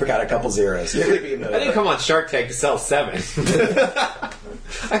 So I forgot a couple zeros. I didn't come on Shark Tank to sell 7.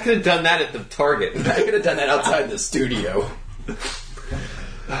 I could have done that at the Target. I could have done that outside the studio.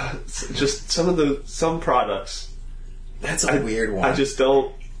 Just some products. That's a weird one. I don't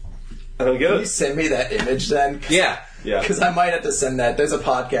get Can it. you send me that image then? Yeah. Because I might have to send that. There's a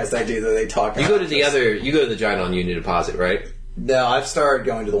podcast I do that they talk about. You go to the Giant on Union Deposit, right? No, I've started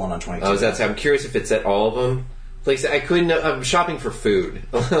going to the one on 22. Oh, I'm curious if it's at all of them. Like I couldn't. I'm shopping for food.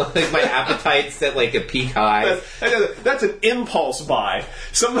 Like my appetite's at like a peak high. That's an impulse buy.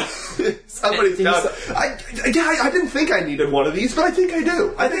 Somebody's found. I didn't think I needed one of these, but I think I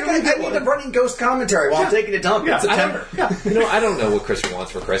do. I think I need a running ghost commentary while I'm taking a dump in September. I don't know what Christian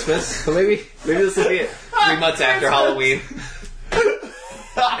wants for Christmas. So maybe this will be it. 3 months after Halloween.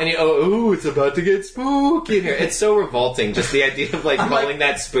 and ooh, it's about to get spooky in here. It's so revolting. Just the idea of calling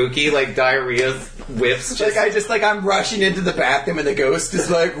that spooky, diarrhea whiffs. I'm rushing into the bathroom and the ghost is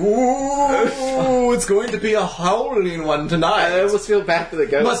like, ooh, it's going to be a howling one tonight. I almost feel bad for the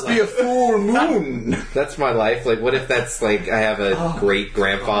ghost. Must be a full moon. That's my life. What if that's I have a great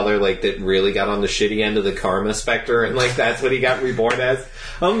grandfather that really got on the shitty end of the karma specter, and that's what he got reborn as.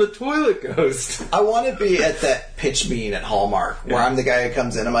 I'm the toilet ghost. I want to be at that pitch meeting at Hallmark where I'm the guy who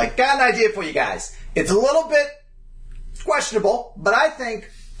comes in. I'm like, got an idea for you guys. It's a little bit questionable, but I think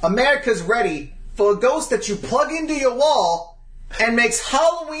America's ready for a ghost that you plug into your wall and makes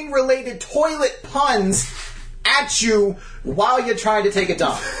Halloween-related toilet puns at you while you're trying to take a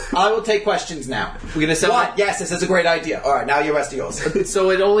dump. I will take questions now. We're gonna sell What? Yes, this is a great idea. All right, now your rest of yours. So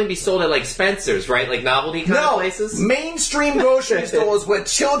it'd only be sold at Spencer's, right? Novelty kind of places? Mainstream grocery stores where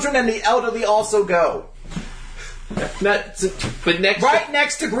children and the elderly also go. But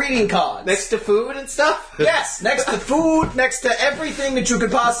next to greeting cards. Next to food and stuff? Yes, next to food, next to everything that you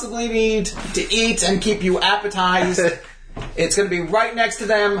could possibly need to eat and keep you appetized. It's going to be right next to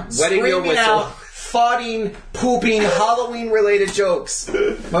them, wetting your whistle, out, farting, pooping, Halloween-related jokes.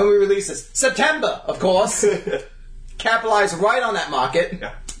 When we release this, September, of course. Capitalize right on that market.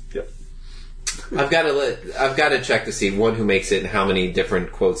 Yeah. Yep. I've got to check to see who makes it and how many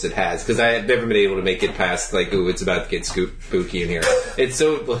different quotes it has, because I've never been able to make it past ooh, it's about to get spooky in here. It's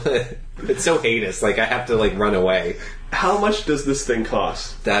so heinous. I have to run away. How much does this thing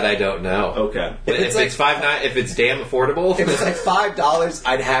cost? That I don't know. Okay. If it's if it's damn affordable. If it's $5,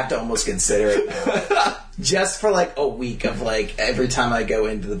 I'd have to almost consider it. Just for a week of every time I go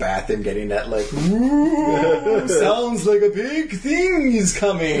into the bathroom getting that ooh, sounds like a big thing is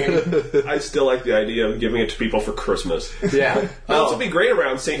coming. I still like the idea of giving it to people for Christmas. Yeah. This would be great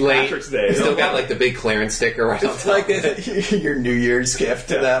around St. Patrick's Day. Still got the big clearance sticker right on top. Your New Year's gift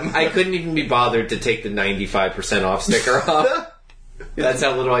to them. I couldn't even be bothered to take the 95% off sticker off. That's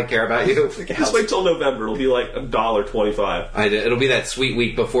how little I care about you. Just wait till November. It'll be $1.25. It'll be that sweet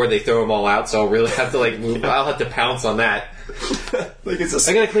week before they throw them all out, so I'll really have to move. I'll have to pounce on that. I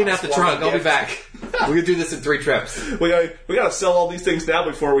gotta clean out the trunk. I'll be back. We're gonna do this in 3 trips. We gotta sell all these things now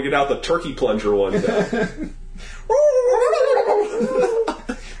before we get out the turkey plunger one.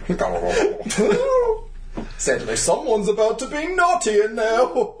 Santa, someone's about to be naughty in there.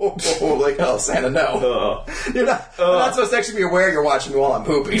 Oh, Santa, no. You're not supposed to actually be aware you're watching me while I'm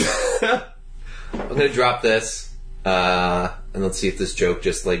pooping. I'm going to drop this, and let's see if this joke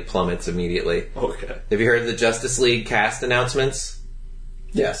just plummets immediately. Okay. Have you heard of the Justice League cast announcements?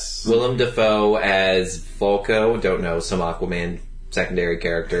 Yes. Willem Dafoe as Falco, don't know, some Aquaman secondary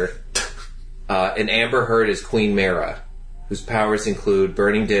character. And Amber Heard as Queen Mara, whose powers include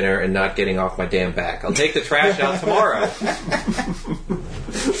burning dinner and not getting off my damn back. I'll take the trash out tomorrow.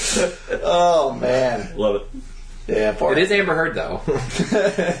 Oh, man. Love it. Yeah, it is Amber Heard, though.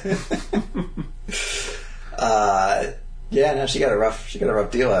 Yeah, no, she got a rough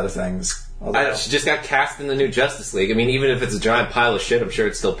deal out of things. She just got cast in the new Justice League. I mean, even if it's a giant pile of shit, I'm sure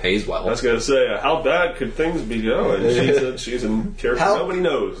it still pays well. I was going to say, how bad could things be going? She's in character nobody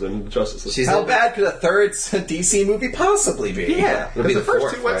knows in Justice League. How bad could a third DC movie possibly be? Yeah, it'll be the first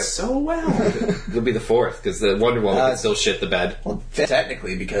fourth, two went so well. It'll be the fourth, because the Wonder Woman can still shit the bed. Well,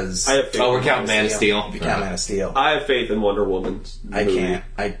 technically, because... we're counting Man of Steel. If you count Man of Steel. I have faith in Wonder Woman's movie. I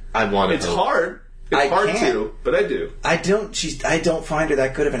can't. It's hard. It's hard to, but I do. I don't find her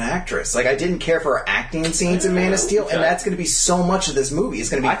that good of an actress. I didn't care for her acting scenes in Man of Steel, and that's going to be so much of this movie. It's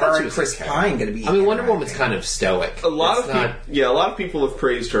going to be her and Chris Pine going to be... I mean, Wonder Woman's kind of stoic. A lot of people have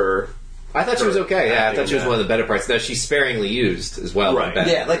praised her. I thought she was okay. Yeah, I thought she was one of the better parts. Now, she's sparingly used as well. Right.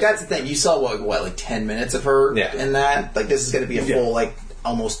 Yeah, that's the thing. You saw, 10 minutes of her in that? This is going to be a full,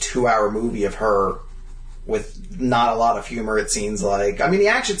 almost 2-hour movie of her with not a lot of humor, it seems like. I mean, the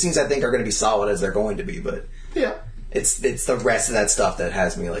action scenes, I think, are going to be solid as they're going to be, but... Yeah. It's the rest of that stuff that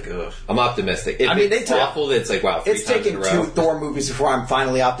has me ugh. I'm optimistic. It's awful that it's wow, 3 it's taken 2 Thor movies before I'm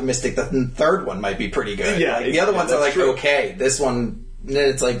finally optimistic that the third one might be pretty good. Yeah. The other ones are true. okay. This one...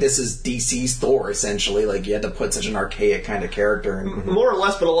 It's this is DC's Thor, essentially. You had to put such an archaic kind of character in. More or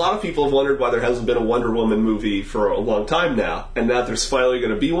less, but a lot of people have wondered why there hasn't been a Wonder Woman movie for a long time now. And now there's finally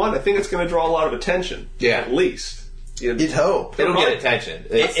going to be one. I think it's going to draw a lot of attention. Yeah. At least. You'd hope. It'll get attention.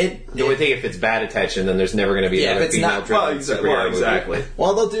 The only thing, if it's bad attention, then there's never going to be another female-driven superhero movie. Exactly.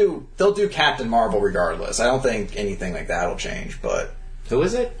 Well, they'll do Captain Marvel regardless. I don't think anything like that will change, but... Who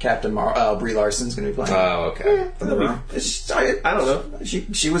is it? Captain Marvel. Brie Larson's going to be playing. Oh, okay. From The Room. I don't know.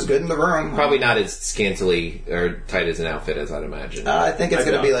 She was good in The Room. Probably not as scantily or tight as an outfit as I'd imagine. I think it's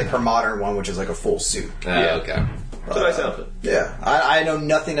going to be her modern one, which is a full suit. Okay. It's a nice outfit. Yeah. I know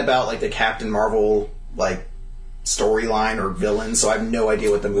nothing about, like, the Captain Marvel, like, storyline or villain, so I have no idea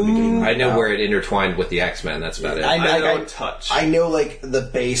what the movie game I know where it intertwined with the X-Men, that's about it. I don't touch. I know, like, the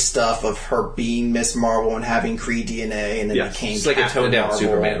base stuff of her being Miss Marvel and having Kree DNA and then became It's like a Captain toned-down Marvel.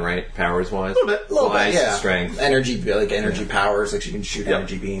 Superman, right? Powers-wise? A little bit, yeah. Strength. Energy powers, like she can shoot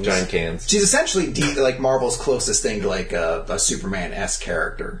energy beams. Giant cans. She's essentially like Marvel's closest thing to like a Superman-esque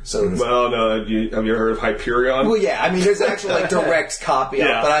character. So, Well, no, have you heard of Hyperion? well, yeah, I mean, there's actual like direct copy of it,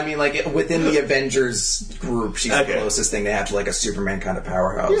 Yeah. but I mean, like within the Avengers group, she's the closest thing to have to like a Superman kind of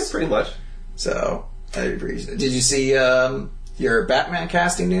powerhouse. Yeah, pretty much. So, I agree. Did you see your Batman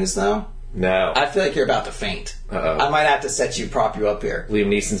casting news though? No. I feel like you're about to faint. Uh-oh. I might have to prop you up here. Liam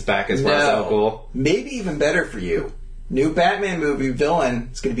Neeson's back as Ra's al Ghul. Maybe even better for you. New Batman movie villain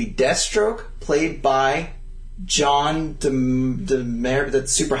is going to be Deathstroke, played by John DeMare, that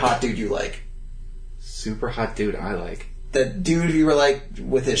super hot dude you like. Super hot dude I like. That dude you were like,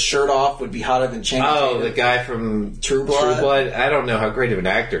 with his shirt off, would be hotter than Channing Oh, Tatum. the guy from True Blood? I don't know how great of an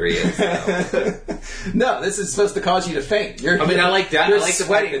actor he is. No, this is supposed to cause you to faint. I mean, I like that. You're I like the fact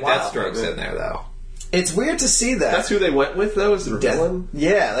sweating that wildly. Deathstroke's in there, though. It's weird to see that. That's who they went with, though, is the villain?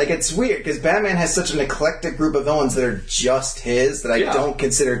 Yeah, like it's weird because Batman has such an eclectic group of villains that are just his that I don't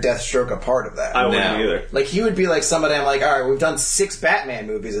consider Deathstroke a part of that. I wouldn't either. Like he would be like somebody I'm like, all right, we've done 6 Batman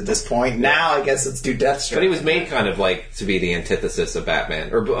movies at this point. Now I guess let's do Deathstroke. But he was made kind of like to be the antithesis of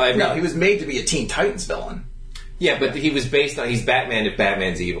Batman. Or I mean, No, he was made to be a Teen Titans villain. Yeah, but he was based on he's Batman if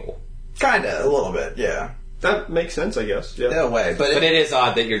Batman's evil. Kinda, a little bit, yeah. That makes sense, I guess. Yeah. In a way, but it is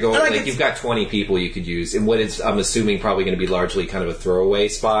odd that you're going like like you've got 20 people you could use, and what is I'm assuming probably going to be largely kind of a throwaway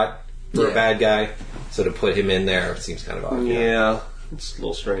spot for a bad guy. So to put him in there seems kind of odd. Yeah, it's a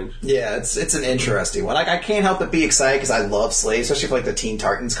little strange. yeah, it's an interesting one. Like I can't help but be excited because I love Slade, especially for like the Teen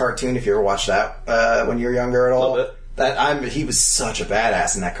Titans cartoon. If you ever watched that when you were younger at all, he was such a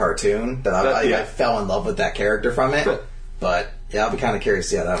badass in that cartoon that I fell in love with that character from it. But yeah, I'll be kind of curious to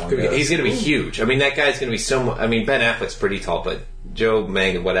see how that one goes. He's going to be huge. I mean, that guy's going to be so. I mean, Ben Affleck's pretty tall, but Joe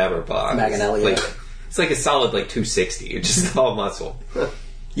Manganiello, it's like a solid like 260. It's just all muscle.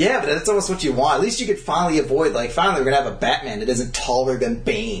 Yeah, but that's almost what you want. At least you could finally avoid, like, finally we're going to have a Batman that isn't taller than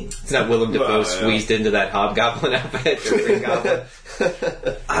Bane. It's not Willem Dafoe squeezed into that Hobgoblin outfit or Green Goblin.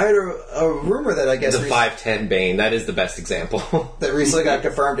 I heard a rumor that I guess the 5'10" Bane. That is the best example. that recently got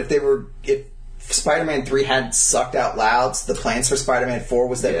confirmed. If Spider-Man 3 hadn't sucked out loud, the plans for Spider-Man 4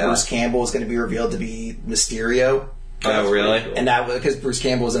 was that Bruce Campbell was going to be revealed to be Mysterio. Oh, really? Cool. And that was because Bruce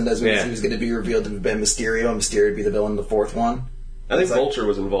Campbell was in those movies, he was going to be revealed to have been Mysterio, and Mysterio would be the villain in the 4th one. I think Vulture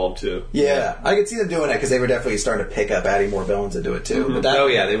was involved too. Yeah, I could see them doing that because they were definitely starting to pick up adding more villains into it too. Mm-hmm.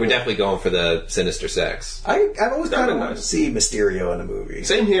 But they were definitely going for the Sinister Six. I've always kind of wanted to see Mysterio in a movie.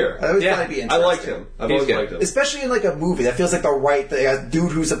 Same here. I always thought it'd be interesting. I liked him. I've always liked him. Especially in like a movie that feels like the right thing. A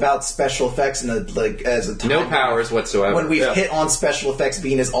dude who's about special effects and as a time no powers whatsoever. When we've hit on special effects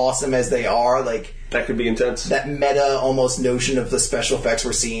being as awesome as they are, like that could be intense. That meta almost notion of the special effects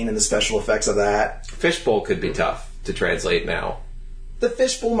we're seeing and the special effects of that. Fishbowl could be tough to translate now. The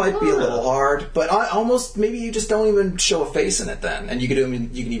fishbowl might be a little hard, but almost maybe you just don't even show a face in it then, and you can even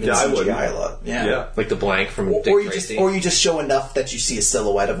CGI a lot. Yeah, like the blank from Dick Tracy. Or you just show enough that you see a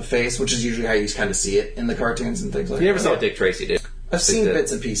silhouette of a face, which is usually how you kind of see it in the cartoons and things like that. You never saw Dick Tracy, did you? I've seen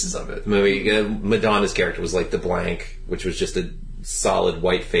bits and pieces of it. The movie Madonna's character was like the blank, which was just a solid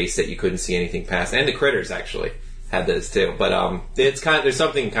white face that you couldn't see anything past, and the Critters actually had this too. But it's there's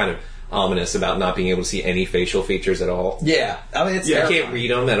something kind of ominous about not being able to see any facial features at all. Yeah, I mean, you can't read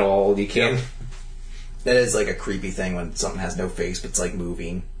them at all. You can't. Yeah. That is like a creepy thing when something has no face but it's like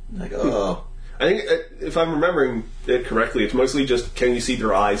moving. Like, oh. I think if I'm remembering it correctly, it's mostly just can you see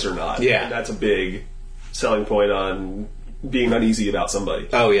their eyes or not. Yeah, and that's a big selling point on being uneasy about somebody.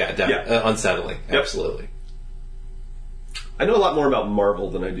 Oh yeah, definitely. Unsettling. Yep. Absolutely. I know a lot more about Marvel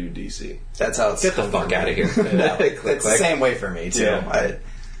than I do DC. That's how it's. Get the fuck out of here. It's the same way for me too. Yeah.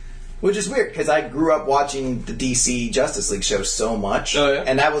 Which is weird because I grew up watching the DC Justice League show so much,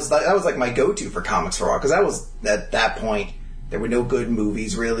 and that was like my go-to for comics for a while. Because I was at that point there were no good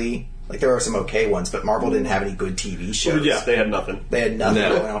movies really. Like there were some okay ones, but Marvel didn't have any good TV shows. Yeah, they had nothing. They had nothing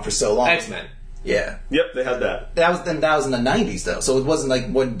going on for so long. X-Men. Yeah. Yep, they had that. That was in the 90s though, so it wasn't like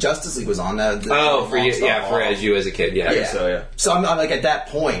when Justice League was on. For you as a kid, yeah. I guess so, yeah. So I'm like at that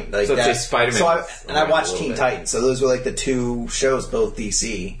point, like so that. Spider-Man. So I watched Teen Titans. So those were like the two shows, both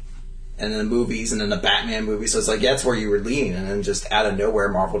DC. And then the movies, and then the Batman movie. So it's like, that's where you were leaning. And then just out of nowhere,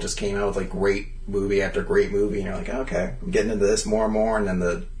 Marvel just came out with like great movie after great movie. And you're like, okay, I'm getting into this more and more. And then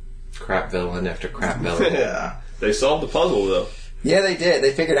the crap villain after crap villain. Yeah. They solved the puzzle, though. Yeah, they did.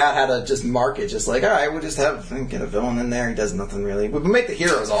 They figured out how to just mark it. Just like, all right, we'll just get a villain in there. He does nothing really. We'll make the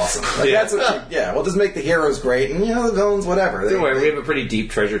heroes awesome. Like, that's what we'll just make the heroes great, and the villains, whatever. Don't worry, we have a pretty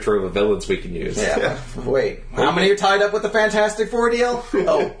deep treasure trove of villains we can use. Yeah. Wait, how many are tied up with the Fantastic Four deal?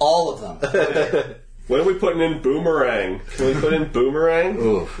 Oh, all of them. When are we putting in Boomerang? Can we put in Boomerang?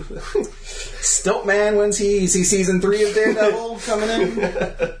 Ooh. Stiltman, when's he? Is he season 3 of Daredevil coming in?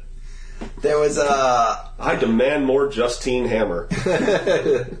 There was I demand more Justine Hammer.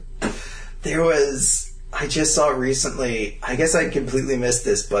 There was... I just saw recently... I guess I completely missed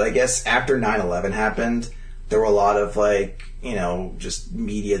this, but I guess after 9/11 happened, there were a lot of, just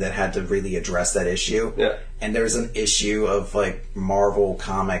media that had to really address that issue. Yeah. And there's an issue of, Marvel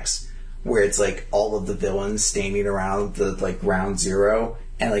Comics where it's, all of the villains standing around the, Ground Zero,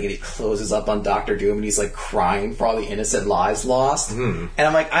 and, it closes up on Dr. Doom, and he's, crying for all the innocent lives lost. Mm. And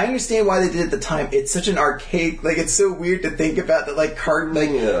I'm I understand why they did it at the time. It's such an archaic... it's so weird to think about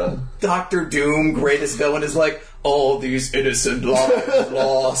that, Dr. Doom, greatest villain, is all these innocent lives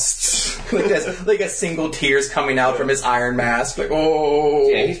lost. A single tears coming out from his iron mask. Oh.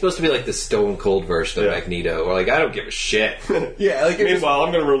 Yeah, he's supposed to be the Stone Cold version of Magneto. Or I don't give a shit. Yeah, meanwhile,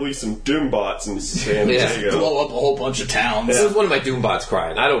 I'm going to release some Doombots and San Diego. Blow up a whole bunch of towns. This is one of my Doombots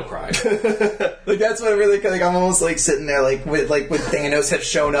crying. I don't cry. That's what I really... I'm almost sitting there with Thanos had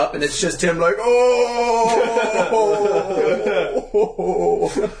shown up, and it's just him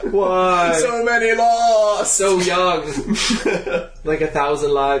Why? So many lost! So young.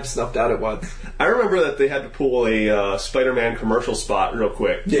 1,000 lives snuffed out at once. I remember that they had to pull a Spider-Man commercial spot real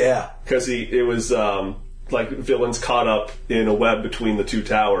quick. Yeah. Because it was villains caught up in a web between the two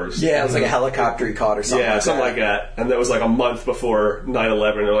towers. Yeah, it was a helicopter he caught or something. Yeah, something like that. And that was a month before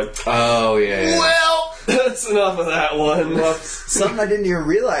 9/11. They're oh yeah. Well, that's enough of that one. Something I didn't even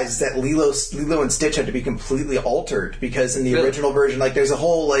realize is that Lilo and Stitch had to be completely altered because in the original version, there's a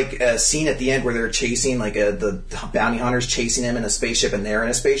whole scene at the end where they're chasing the bounty hunters chasing him in a spaceship, and they're in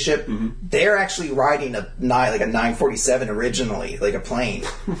a spaceship. Mm-hmm. They're actually riding a 947 originally, a plane.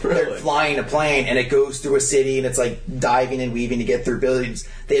 Really? They're flying a plane, and it goes through a city, and it's diving and weaving to get through buildings.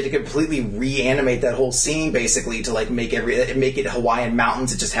 They had to completely reanimate that whole scene basically to make it Hawaiian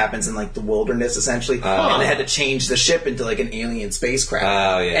mountains. It just happens in the wilderness essentially. And they had to change the ship into an alien spacecraft.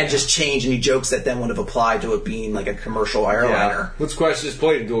 And just change any jokes that then would have applied to it being a commercial airliner. Yeah. Let's crash this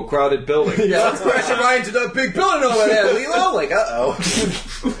plane into a crowded building. Yeah, let's crash it right into that big building over there, Lilo. Uh-oh.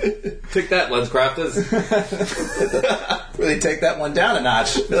 Take that, LensCrafters. Really take that one down a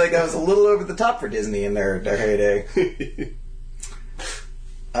notch. I feel like that was a little over the top for Disney in their heyday.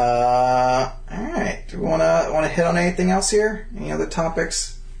 Alright. Do we want to hit on anything else here? Any other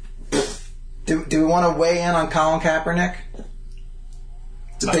topics? Do we want to weigh in on Colin Kaepernick?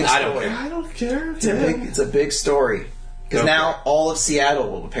 It's a big story. I don't care. It's a big story. Because now all of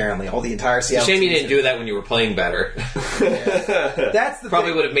Seattle, apparently, all the entire Seattle... Shame you didn't do that when you were playing better. That's the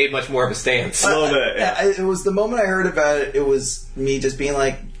Probably would have made much more of a stance. It was the moment I heard about it, it was me just being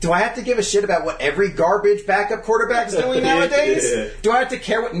do I have to give a shit about what every garbage backup quarterback's doing nowadays? Yeah. Do I have to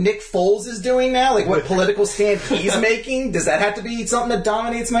care what Nick Foles is doing now? What political stand he's making? Does that have to be something that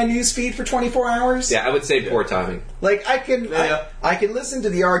dominates my news feed for 24 hours? Yeah, I would say poor timing. I can listen to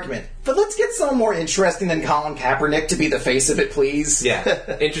the argument, but let's get someone more interesting than Colin Kaepernick to be the face of it, please.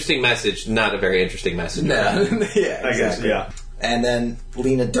 Yeah. Interesting message, not a very interesting message. No. Yeah, exactly. I guess, yeah. And then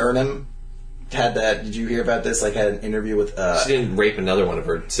Lena Dunham had that. Did you hear about this? Had an interview with. She didn't rape another one of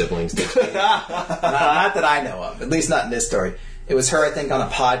her siblings. Did she? not that I know of. At least not in this story. It was her, I think, on a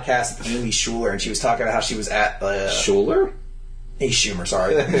podcast with Amy Schumer, and she was talking about how she was at Schumer. Amy Schumer,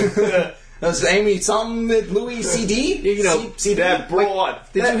 sorry. That was Amy something Louis CD. CD. That broad.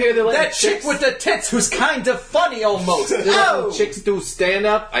 Did you hear that chick with the tits who's kind of funny almost? Chicks do stand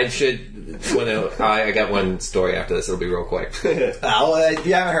up. I got one story after this. It'll be real quick. If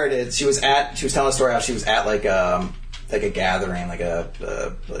you haven't heard it, she was telling a story how she was at a gathering,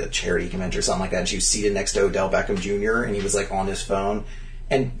 a charity convention or something like that, and she was seated next to Odell Beckham Jr. and he was on his phone.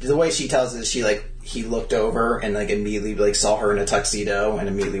 And the way she tells it is he looked over and immediately saw her in a tuxedo and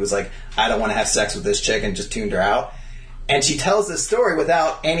immediately was I don't want to have sex with this chick, and just tuned her out. And she tells this story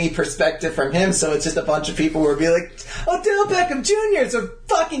without any perspective from him, so it's just a bunch of people who would be Odell Beckham Jr. is a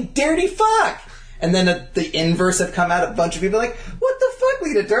fucking dirty fuck. And then the inverse have come out, a bunch of people what the fuck,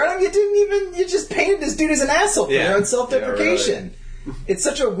 Lena Dunham? You just painted this dude as an asshole for your own self-deprecation. Yeah, really. It's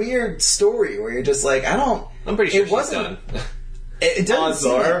such a weird story where you're just I'm pretty sure she's done. It doesn't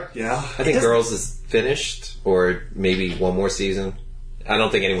seem yeah. I think Girls is finished, or maybe one more season. I don't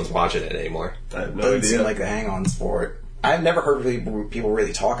think anyone's watching it anymore. I have no doesn't idea. seem like the hang-ons for it. I've never heard people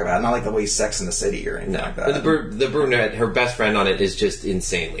really talk about it. Not like the way Sex in the City or anything like that. But the brunette, her best friend on it is just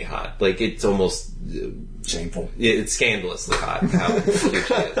insanely hot. Like, it's almost... shameful. Yeah, it's scandalously hot how cute she is.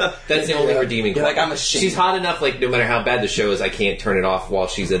 That's the only redeeming You're quality. like, I'm ashamed. She's hot enough, like, no matter how bad the show is, I can't turn it off while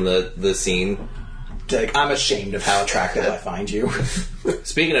she's in the scene. Like, I'm ashamed of how attractive I find you.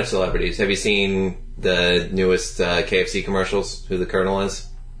 Speaking of celebrities, have you seen the newest KFC commercials? Who the Colonel is?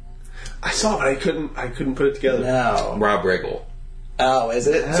 I saw it. I couldn't put it together. No. Rob Riggle. Oh, is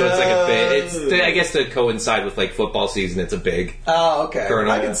it? So it's like a big... I guess to coincide with, like, football season, it's a big... Oh, okay.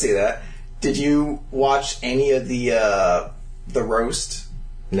 Colonel. I can see that. Did you watch any of the roast?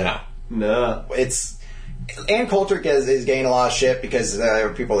 No. It's... Ann Coulter is getting a lot of shit because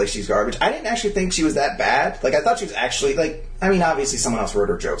people like she's garbage. I didn't actually think she was that bad. Like, I thought she was actually, like... I mean, obviously someone else wrote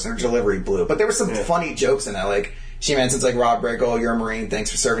her jokes and her delivery blew. But there were some funny jokes in that, like... She mentions, like, Rob Riggle, you're a Marine,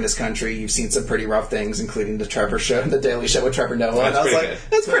 thanks for serving this country. You've seen some pretty rough things, including the Trevor Show, the Daily Show with Trevor Noah. And I was like, good.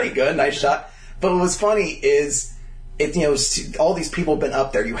 That's pretty good, nice shot. But what was funny is, all these people have been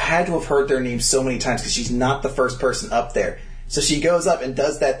up there. You had to have heard their names so many times because she's not the first person up there. So she goes up and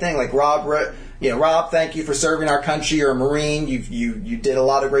does that thing, like, Rob, thank you for serving our country. You're a Marine. You did a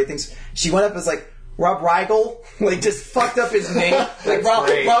lot of great things. She went up as, like, Rob Riggle, like, just fucked up his name, like Rob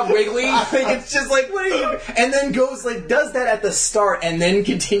Wrigley. Like, it's just like, what are you? And then goes, like, does that at the start, and then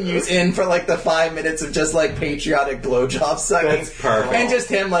continues in for, like, the 5 minutes of just, like, patriotic blowjob sucking. That's perfect. And just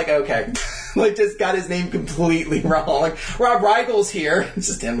him, like, okay, like, just got his name completely wrong. Like, Rob Riggle's here. It's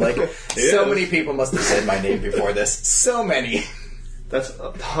just him, like, so many people must have said my name before this. So many.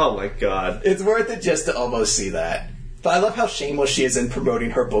 Oh my god. It's worth it just to almost see that. But I love how shameless she is in promoting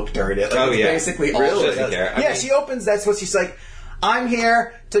her book during it. Like, basically all she does. Yeah, she opens, that's what she's like, I'm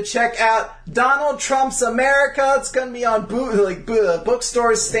here to check out Donald Trump's America. It's going to be on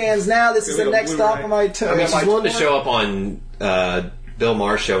bookstores, stands now. This is the next stop on my tour. I mean, she's willing to show up on Bill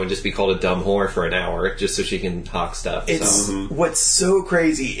Maher's show and just be called a dumb whore for an hour just so she can hawk stuff. What's so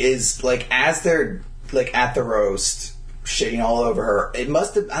crazy is, like, as they're, like, at the roast... shitting all over her. It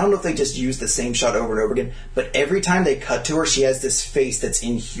must have... I don't know if they just used the same shot over and over again, but every time they cut to her, she has this face that's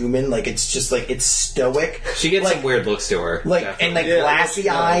inhuman. Like, it's just, like, it's stoic. She gets some weird looks to her. Like, definitely. And, like,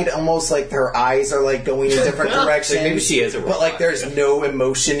 glassy-eyed, almost like her eyes are, like, going in different directions. Like maybe she is a robot. But, like, there's no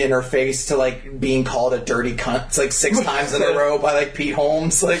emotion in her face to, like, being called a dirty cunt. It's, like, 6 times in a row by, like, Pete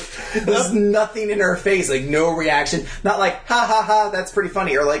Holmes. Like, there's nothing in her face. Like, no reaction. Not like, ha, ha, ha, that's pretty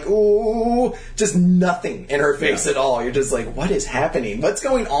funny. Or, like, ooh. Just nothing in her face at all. You're just like, what is happening? What's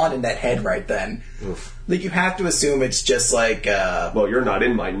going on in that head right then? Oof. Like, you have to assume it's just like... well, you're not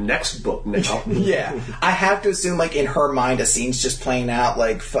in my next book now. Yeah. I have to assume, like, in her mind, a scene's just playing out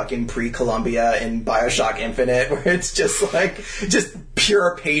like fucking pre-Columbia in Bioshock Infinite, where it's just, like, just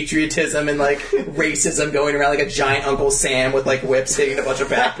pure patriotism and, like, racism going around, like a giant Uncle Sam with, like, whips hitting a bunch of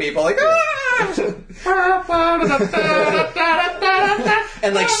black people, like...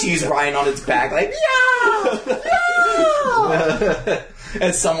 and, like, she's riding on its back, like, yeah! Yeah!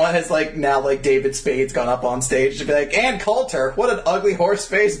 And someone has, like, now, like, David Spade's gone up on stage to be like, Ann Coulter, what an ugly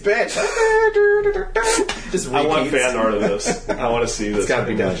horse-faced bitch. Just repeats. I want fan art of this. I want to see this. It's gotta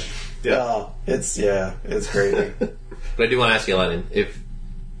be done. Yeah. It's crazy. But I do want to ask you, Lennon, if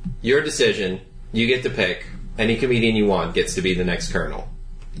your decision, you get to pick, any comedian you want gets to be the next Colonel.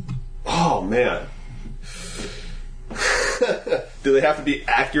 Oh, man. Do they have to be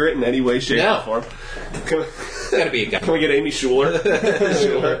accurate in any way, shape, or form? It's got to be a guy. Can we get Amy Schumer?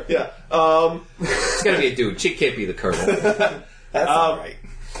 Schumer. Yeah. It's got to be a dude. Chick can't be the Colonel. That's all right.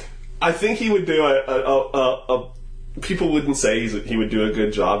 I think he would do a people wouldn't say he would do a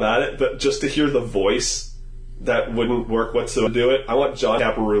good job at it, but just to hear the voice, that wouldn't work whatsoever. Do it. I want John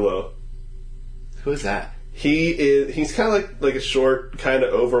Caparulo. Who is that? He's kind of like a short, kind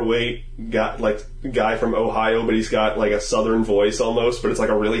of overweight guy from Ohio, but he's got like a southern voice almost, but it's like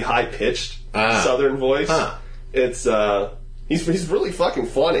a really high pitched southern voice. Huh. It's he's really fucking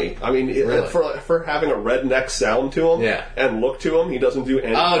funny. I mean, really? for having a redneck sound to him and look to him, he doesn't do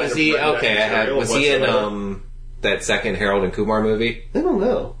any. Oh, does he? Okay, was he in that second Harold and Kumar movie? I don't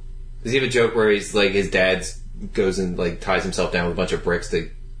know. Does he have a joke where he's like his dad goes and like ties himself down with a bunch of bricks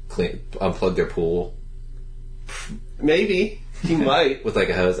to unplug their pool? Maybe. He might. With like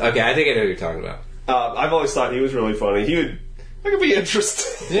a hose. Okay, I think I know what you're talking about. I've always thought he was really funny. That could be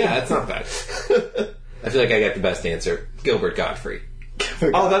interesting. Yeah, that's not bad. I feel like I got the best answer. Gilbert Gottfried.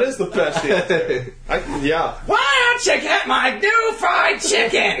 Oh, that is the best answer. Yeah. Why don't you get my new fried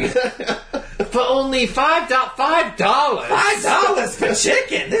chicken? For only $5. $5 for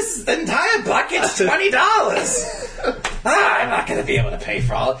chicken? The entire bucket's $20. I'm not going to be able to pay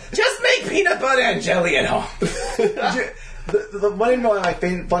for all. Just make peanut butter and jelly at home. One of my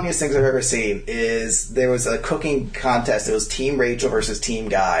funniest things I've ever seen is there was a cooking contest. It was Team Rachel versus Team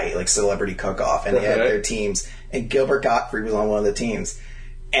Guy, like celebrity cook-off, and they had their teams. And Gilbert Gottfried was on one of the teams.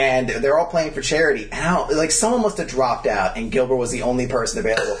 And they're all playing for charity. And someone must have dropped out, and Gilbert was the only person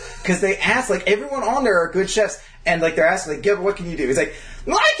available. Because they asked, like, everyone on there are good chefs, and, like, they're asking, like, Gilbert, what can you do? He's like,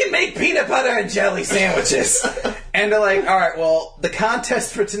 well, I can make peanut butter and jelly sandwiches. And they're like, all right, well, the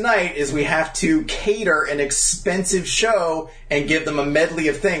contest for tonight is we have to cater an expensive show and give them a medley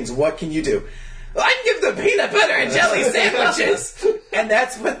of things. What can you do? Well, I can give them peanut butter and jelly sandwiches. And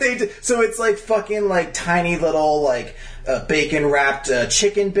that's what they do. So it's like fucking like tiny little like bacon wrapped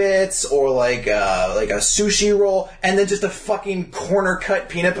chicken bits or like a sushi roll and then just a fucking corner cut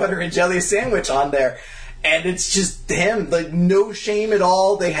peanut butter and jelly sandwich on there. And it's just him, like, no shame at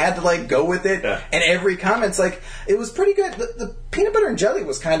all. They had to, like, go with it. Yeah. And every comment's like, it was pretty good. The peanut butter and jelly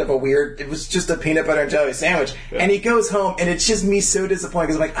was kind of a weird, it was just a peanut butter and jelly sandwich. Yeah. And he goes home, and it's just me so disappointed,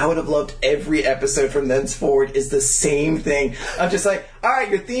 because I'm like, I would have loved every episode from thenceforward is the same thing. I'm just like, all right,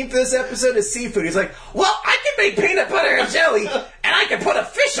 your theme for this episode is seafood. He's like, well, I can make peanut butter and jelly, and I can put a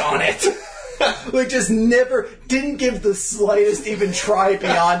fish on it. Like, just never, didn't give the slightest even try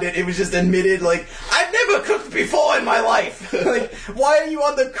beyond it. It was just admitted, like, I've never cooked before in my life. Like, why are you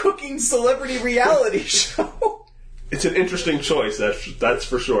on the cooking celebrity reality show? It's an interesting choice, that's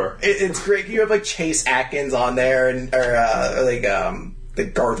for sure. It's great. You have, like, Chase Atkins on there, or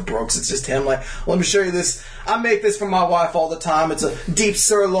Garth Brooks. It's just him, like, let me show you this. I make this for my wife all the time. It's a deep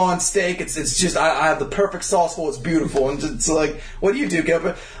sirloin steak. It's just, I have the perfect sauce for it. It's beautiful. And it's like, what do you do,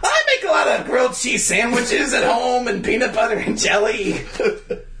 Gilbert? I make a lot of grilled cheese sandwiches at home and peanut butter and jelly.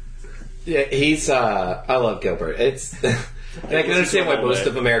 Yeah, he's, I love Gilbert. And I can understand why most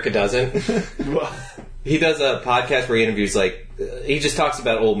of America doesn't. He does a podcast where he interviews, like, he just talks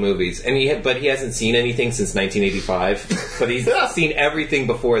about old movies, but he hasn't seen anything since 1985. But he's seen everything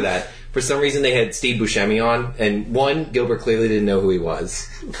before that. For some reason, they had Steve Buscemi on, and one, Gilbert clearly didn't know who he was.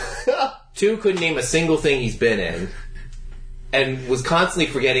 Two, couldn't name a single thing he's been in, and was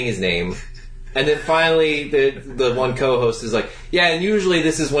constantly forgetting his name. And then finally, the one co-host is like, yeah, and usually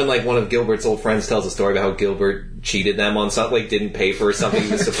this is when, like, one of Gilbert's old friends tells a story about how Gilbert cheated them on something, like, didn't pay for something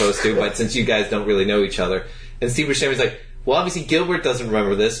he was supposed to, but since you guys don't really know each other. And Steve Buscemi's like, well, obviously Gilbert doesn't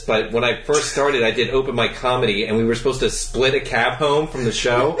remember this, but when I first started, I did open mic comedy, and we were supposed to split a cab home from the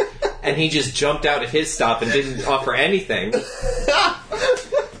show, and he just jumped out at his stop and didn't offer anything.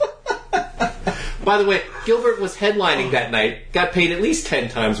 By the way, Gilbert was headlining that night, got paid at least 10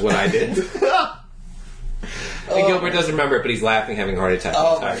 times what I did. And Gilbert doesn't remember it, but he's laughing, having a heart attack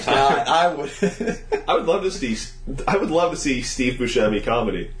the entire time. I would love to see Steve Buscemi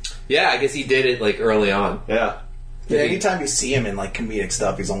comedy. Yeah, I guess he did it, like, early on. Yeah. Yeah, anytime you see him in, like, comedic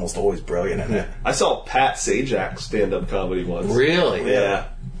stuff, he's almost always brilliant in it. I saw Pat Sajak stand-up comedy once. Really? Yeah.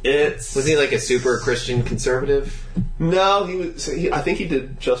 Was he, like, a super Christian conservative? No, he was. I think he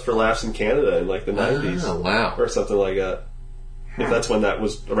did Just for Laughs in Canada in, like, the 90s. Oh, wow. Or something like that. If that's when that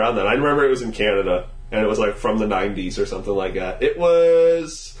was around then. I remember it was in Canada, and it was, like, from the 90s or something like that. It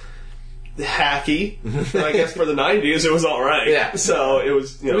was hacky, and I guess for the 90s it was alright. Yeah. So it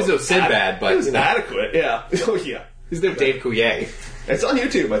was, it was no Sinbad, but... It was adequate, yeah. Oh, yeah. He's no Dave Coulier. It's on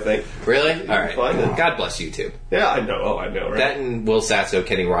YouTube, I think. Really? All right. Find it. God bless YouTube. Yeah, I know. Oh, I know, right? That and Will Sasso,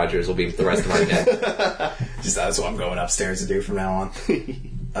 Kenny Rogers will be the rest of my day. Just that's what I'm going upstairs to do from now on.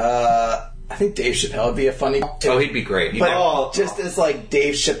 I think Dave Chappelle would be a funny... Oh, he'd be great. Just as, like,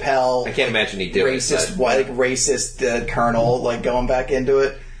 Dave Chappelle... I can't imagine he'd do racist colonel, like, going back into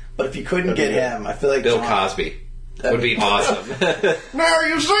it. But if you couldn't get him, I feel like... Bill Cosby. Would be awesome. Now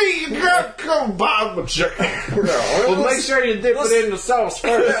you see, you got to come buy the chicken. Well, make sure you dip it in the sauce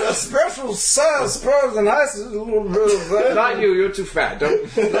first. Yeah, the special sauce first, and ice is a little bit of that. Not you, you're too fat. A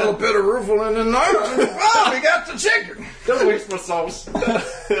little bit of ruffle in the night. Oh, we got the chicken. Don't waste my sauce.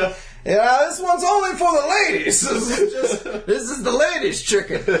 Yeah, this one's only for the ladies. This is the ladies'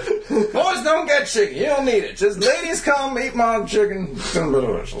 chicken. Boys don't get chicken. You don't need it. Just ladies come, eat my chicken. It's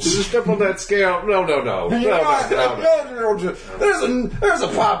delicious. Did you step on that scale? No. There's a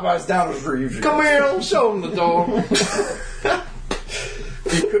Popeyes down the street. Come here, show them the door.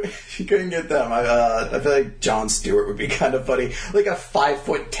 you couldn't get them. I feel like Jon Stewart would be kind of funny, like a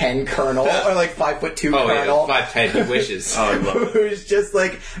 5'10" colonel or like 5'2" colonel. 5'10", he wishes. Who's just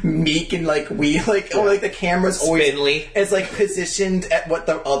like meek and like the camera's always Spindly. it's like positioned at what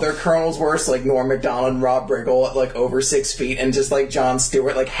the other colonels were, so like Norm Macdonald and Rob Riggle at like over 6 feet, and just like Jon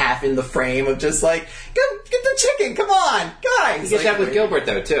Stewart like half in the frame of just like go get the chicken, come on, guys. He gets that with Gilbert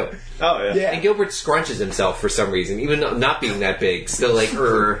though too. Oh yeah. And Gilbert scrunches himself for some reason, even not being that big. Still like,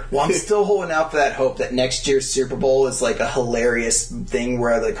 Well, I'm still holding out for that hope that next year's Super Bowl is like a hilarious thing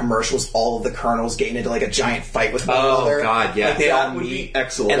where the commercials, all of the colonels getting into like a giant fight with one another. Oh God, yeah, like, they all That would meet. be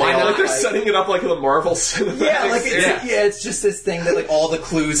excellent. And Why they not? all Like they're fight. setting it up like the Marvel cinematic. Yeah, like it's just this thing that like all the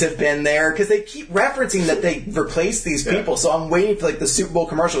clues have been there because they keep referencing that they replaced these people. So I'm waiting for like the Super Bowl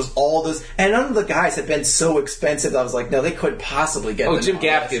commercials, all this, and none of the guys have been so expensive that I was like, no, they couldn't possibly get. Jim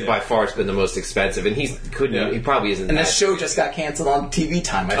Gaffigan by far has been the most expensive, and he probably isn't. And that the show just got canceled on TV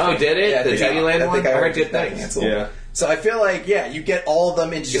time. I think. Did it? Yeah, The Disneyland one? I heard good good things. things. Canceled. Yeah. So I feel like you get all of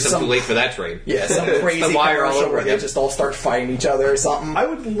them into Guess just I'm too late for that train. Yeah, some crazy The Wire all commercial over where they again. just all start fighting each other or something. I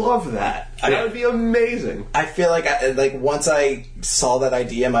would love that. That would be amazing. I feel like once I saw that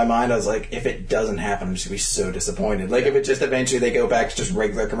idea in my mind, I was like, if it doesn't happen, I'm just gonna be so disappointed. Like if it just eventually they go back to just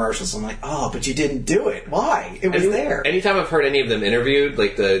regular commercials, I'm like, oh, but you didn't do it. Why? It was there. Anytime I've heard any of them interviewed,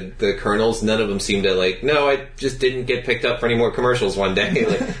 like the colonels, none of them seem to like. No, I just didn't get picked up for any more commercials one day.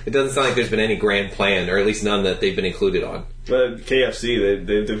 Like, it doesn't sound like there's been any grand plan, or at least none that they've been included on. But KFC,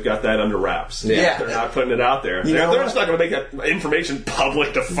 they've got that under wraps. Yeah. They're not putting it out there. They're just not going to make that information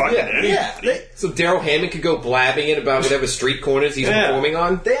public to fucking anybody. So Daryl Hammond could go blabbing it about whatever street corners he's performing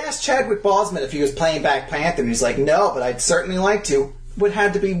on. They asked Chadwick Boseman if he was playing Black Panther, and he's like, no, but I'd certainly like to. Would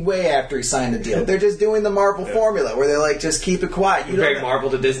have to be way after he signed the deal. They're just doing the Marvel formula where they're like, just keep it quiet. You Very don't Marvel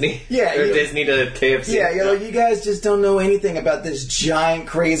to Disney. Yeah, or Disney to KFC. Yeah, you're like, you guys just don't know anything about this giant,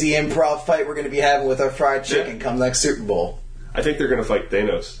 crazy improv fight we're going to be having with our fried chicken come next Super Bowl. I think they're going to fight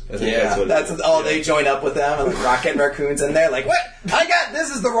Thanos. I think They join up with them, and like Rocket Raccoon's in there, like, what?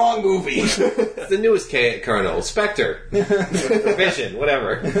 This is the wrong movie. It's the newest Colonel, Spectre, Vision,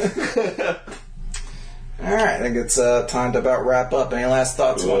 whatever. All right, I think it's time to about wrap up. Any last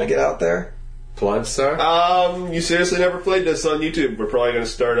thoughts you want to get out there? Plugs, sir? You seriously never played this on YouTube. We're probably going to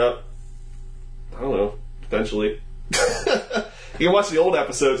start up, I don't know, eventually. You can watch the old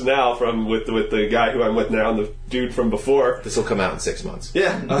episodes now with the guy who I'm with now and the dude from before. This will come out in 6 months.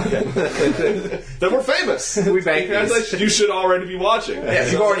 Yeah. Okay. Then we're famous. We bank these. You should already be watching. Yeah,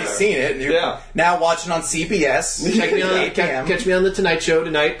 you've already seen it. And you're now watching on CBS. Catch me on the Tonight Show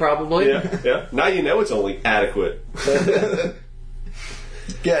tonight, probably. Yeah. Now you know it's only adequate.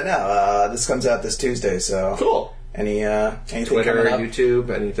 This comes out this Tuesday, so Cool. Anything Twitter, coming up? YouTube,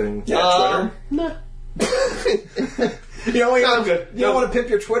 anything? Yeah, Twitter. Nah. You don't want to pimp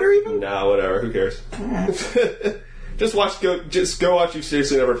your Twitter even? Nah, whatever. Who cares? Just go watch. You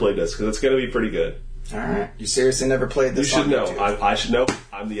seriously never played this because it's going to be pretty good. All right. You seriously never played this? You should on know. YouTube? I should know.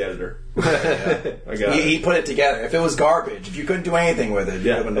 I'm the editor. I got he put it together. If it was garbage, if you couldn't do anything with it,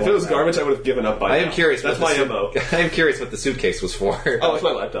 if it was garbage, I would have given up by now. I am curious. That's my MO. I am curious what the suitcase was for. Oh, it's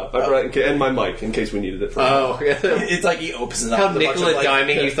my laptop. I brought it and my mic in case we needed it. It's like he opens it up. How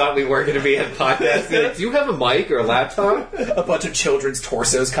nickel-and-diming you thought we were going to be at podcast. Like, do you have a mic or a laptop? A bunch of children's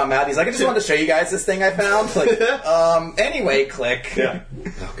torsos come out. He's like, I just wanted to show you guys this thing I found. Like, anyway, click. Yeah.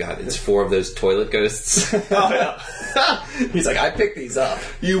 Oh god, it's 4 of those toilet ghosts. Oh yeah. He's like, I picked these up.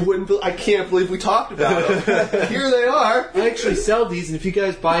 You wouldn't. I can't believe we talked about them. Here they are. I actually sell these, and if you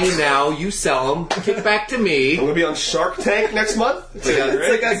guys buy it now, you sell them. Kick back to me. I'm going to be on Shark Tank next month. It's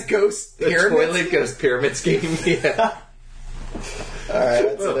like a ghost pyramid. Toilet ghost pyramid scheme. Yeah. All right,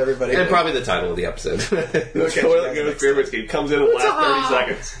 that's it, everybody. And probably the title of the episode. The toilet ghost pyramid scheme comes in the last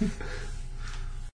 30 seconds.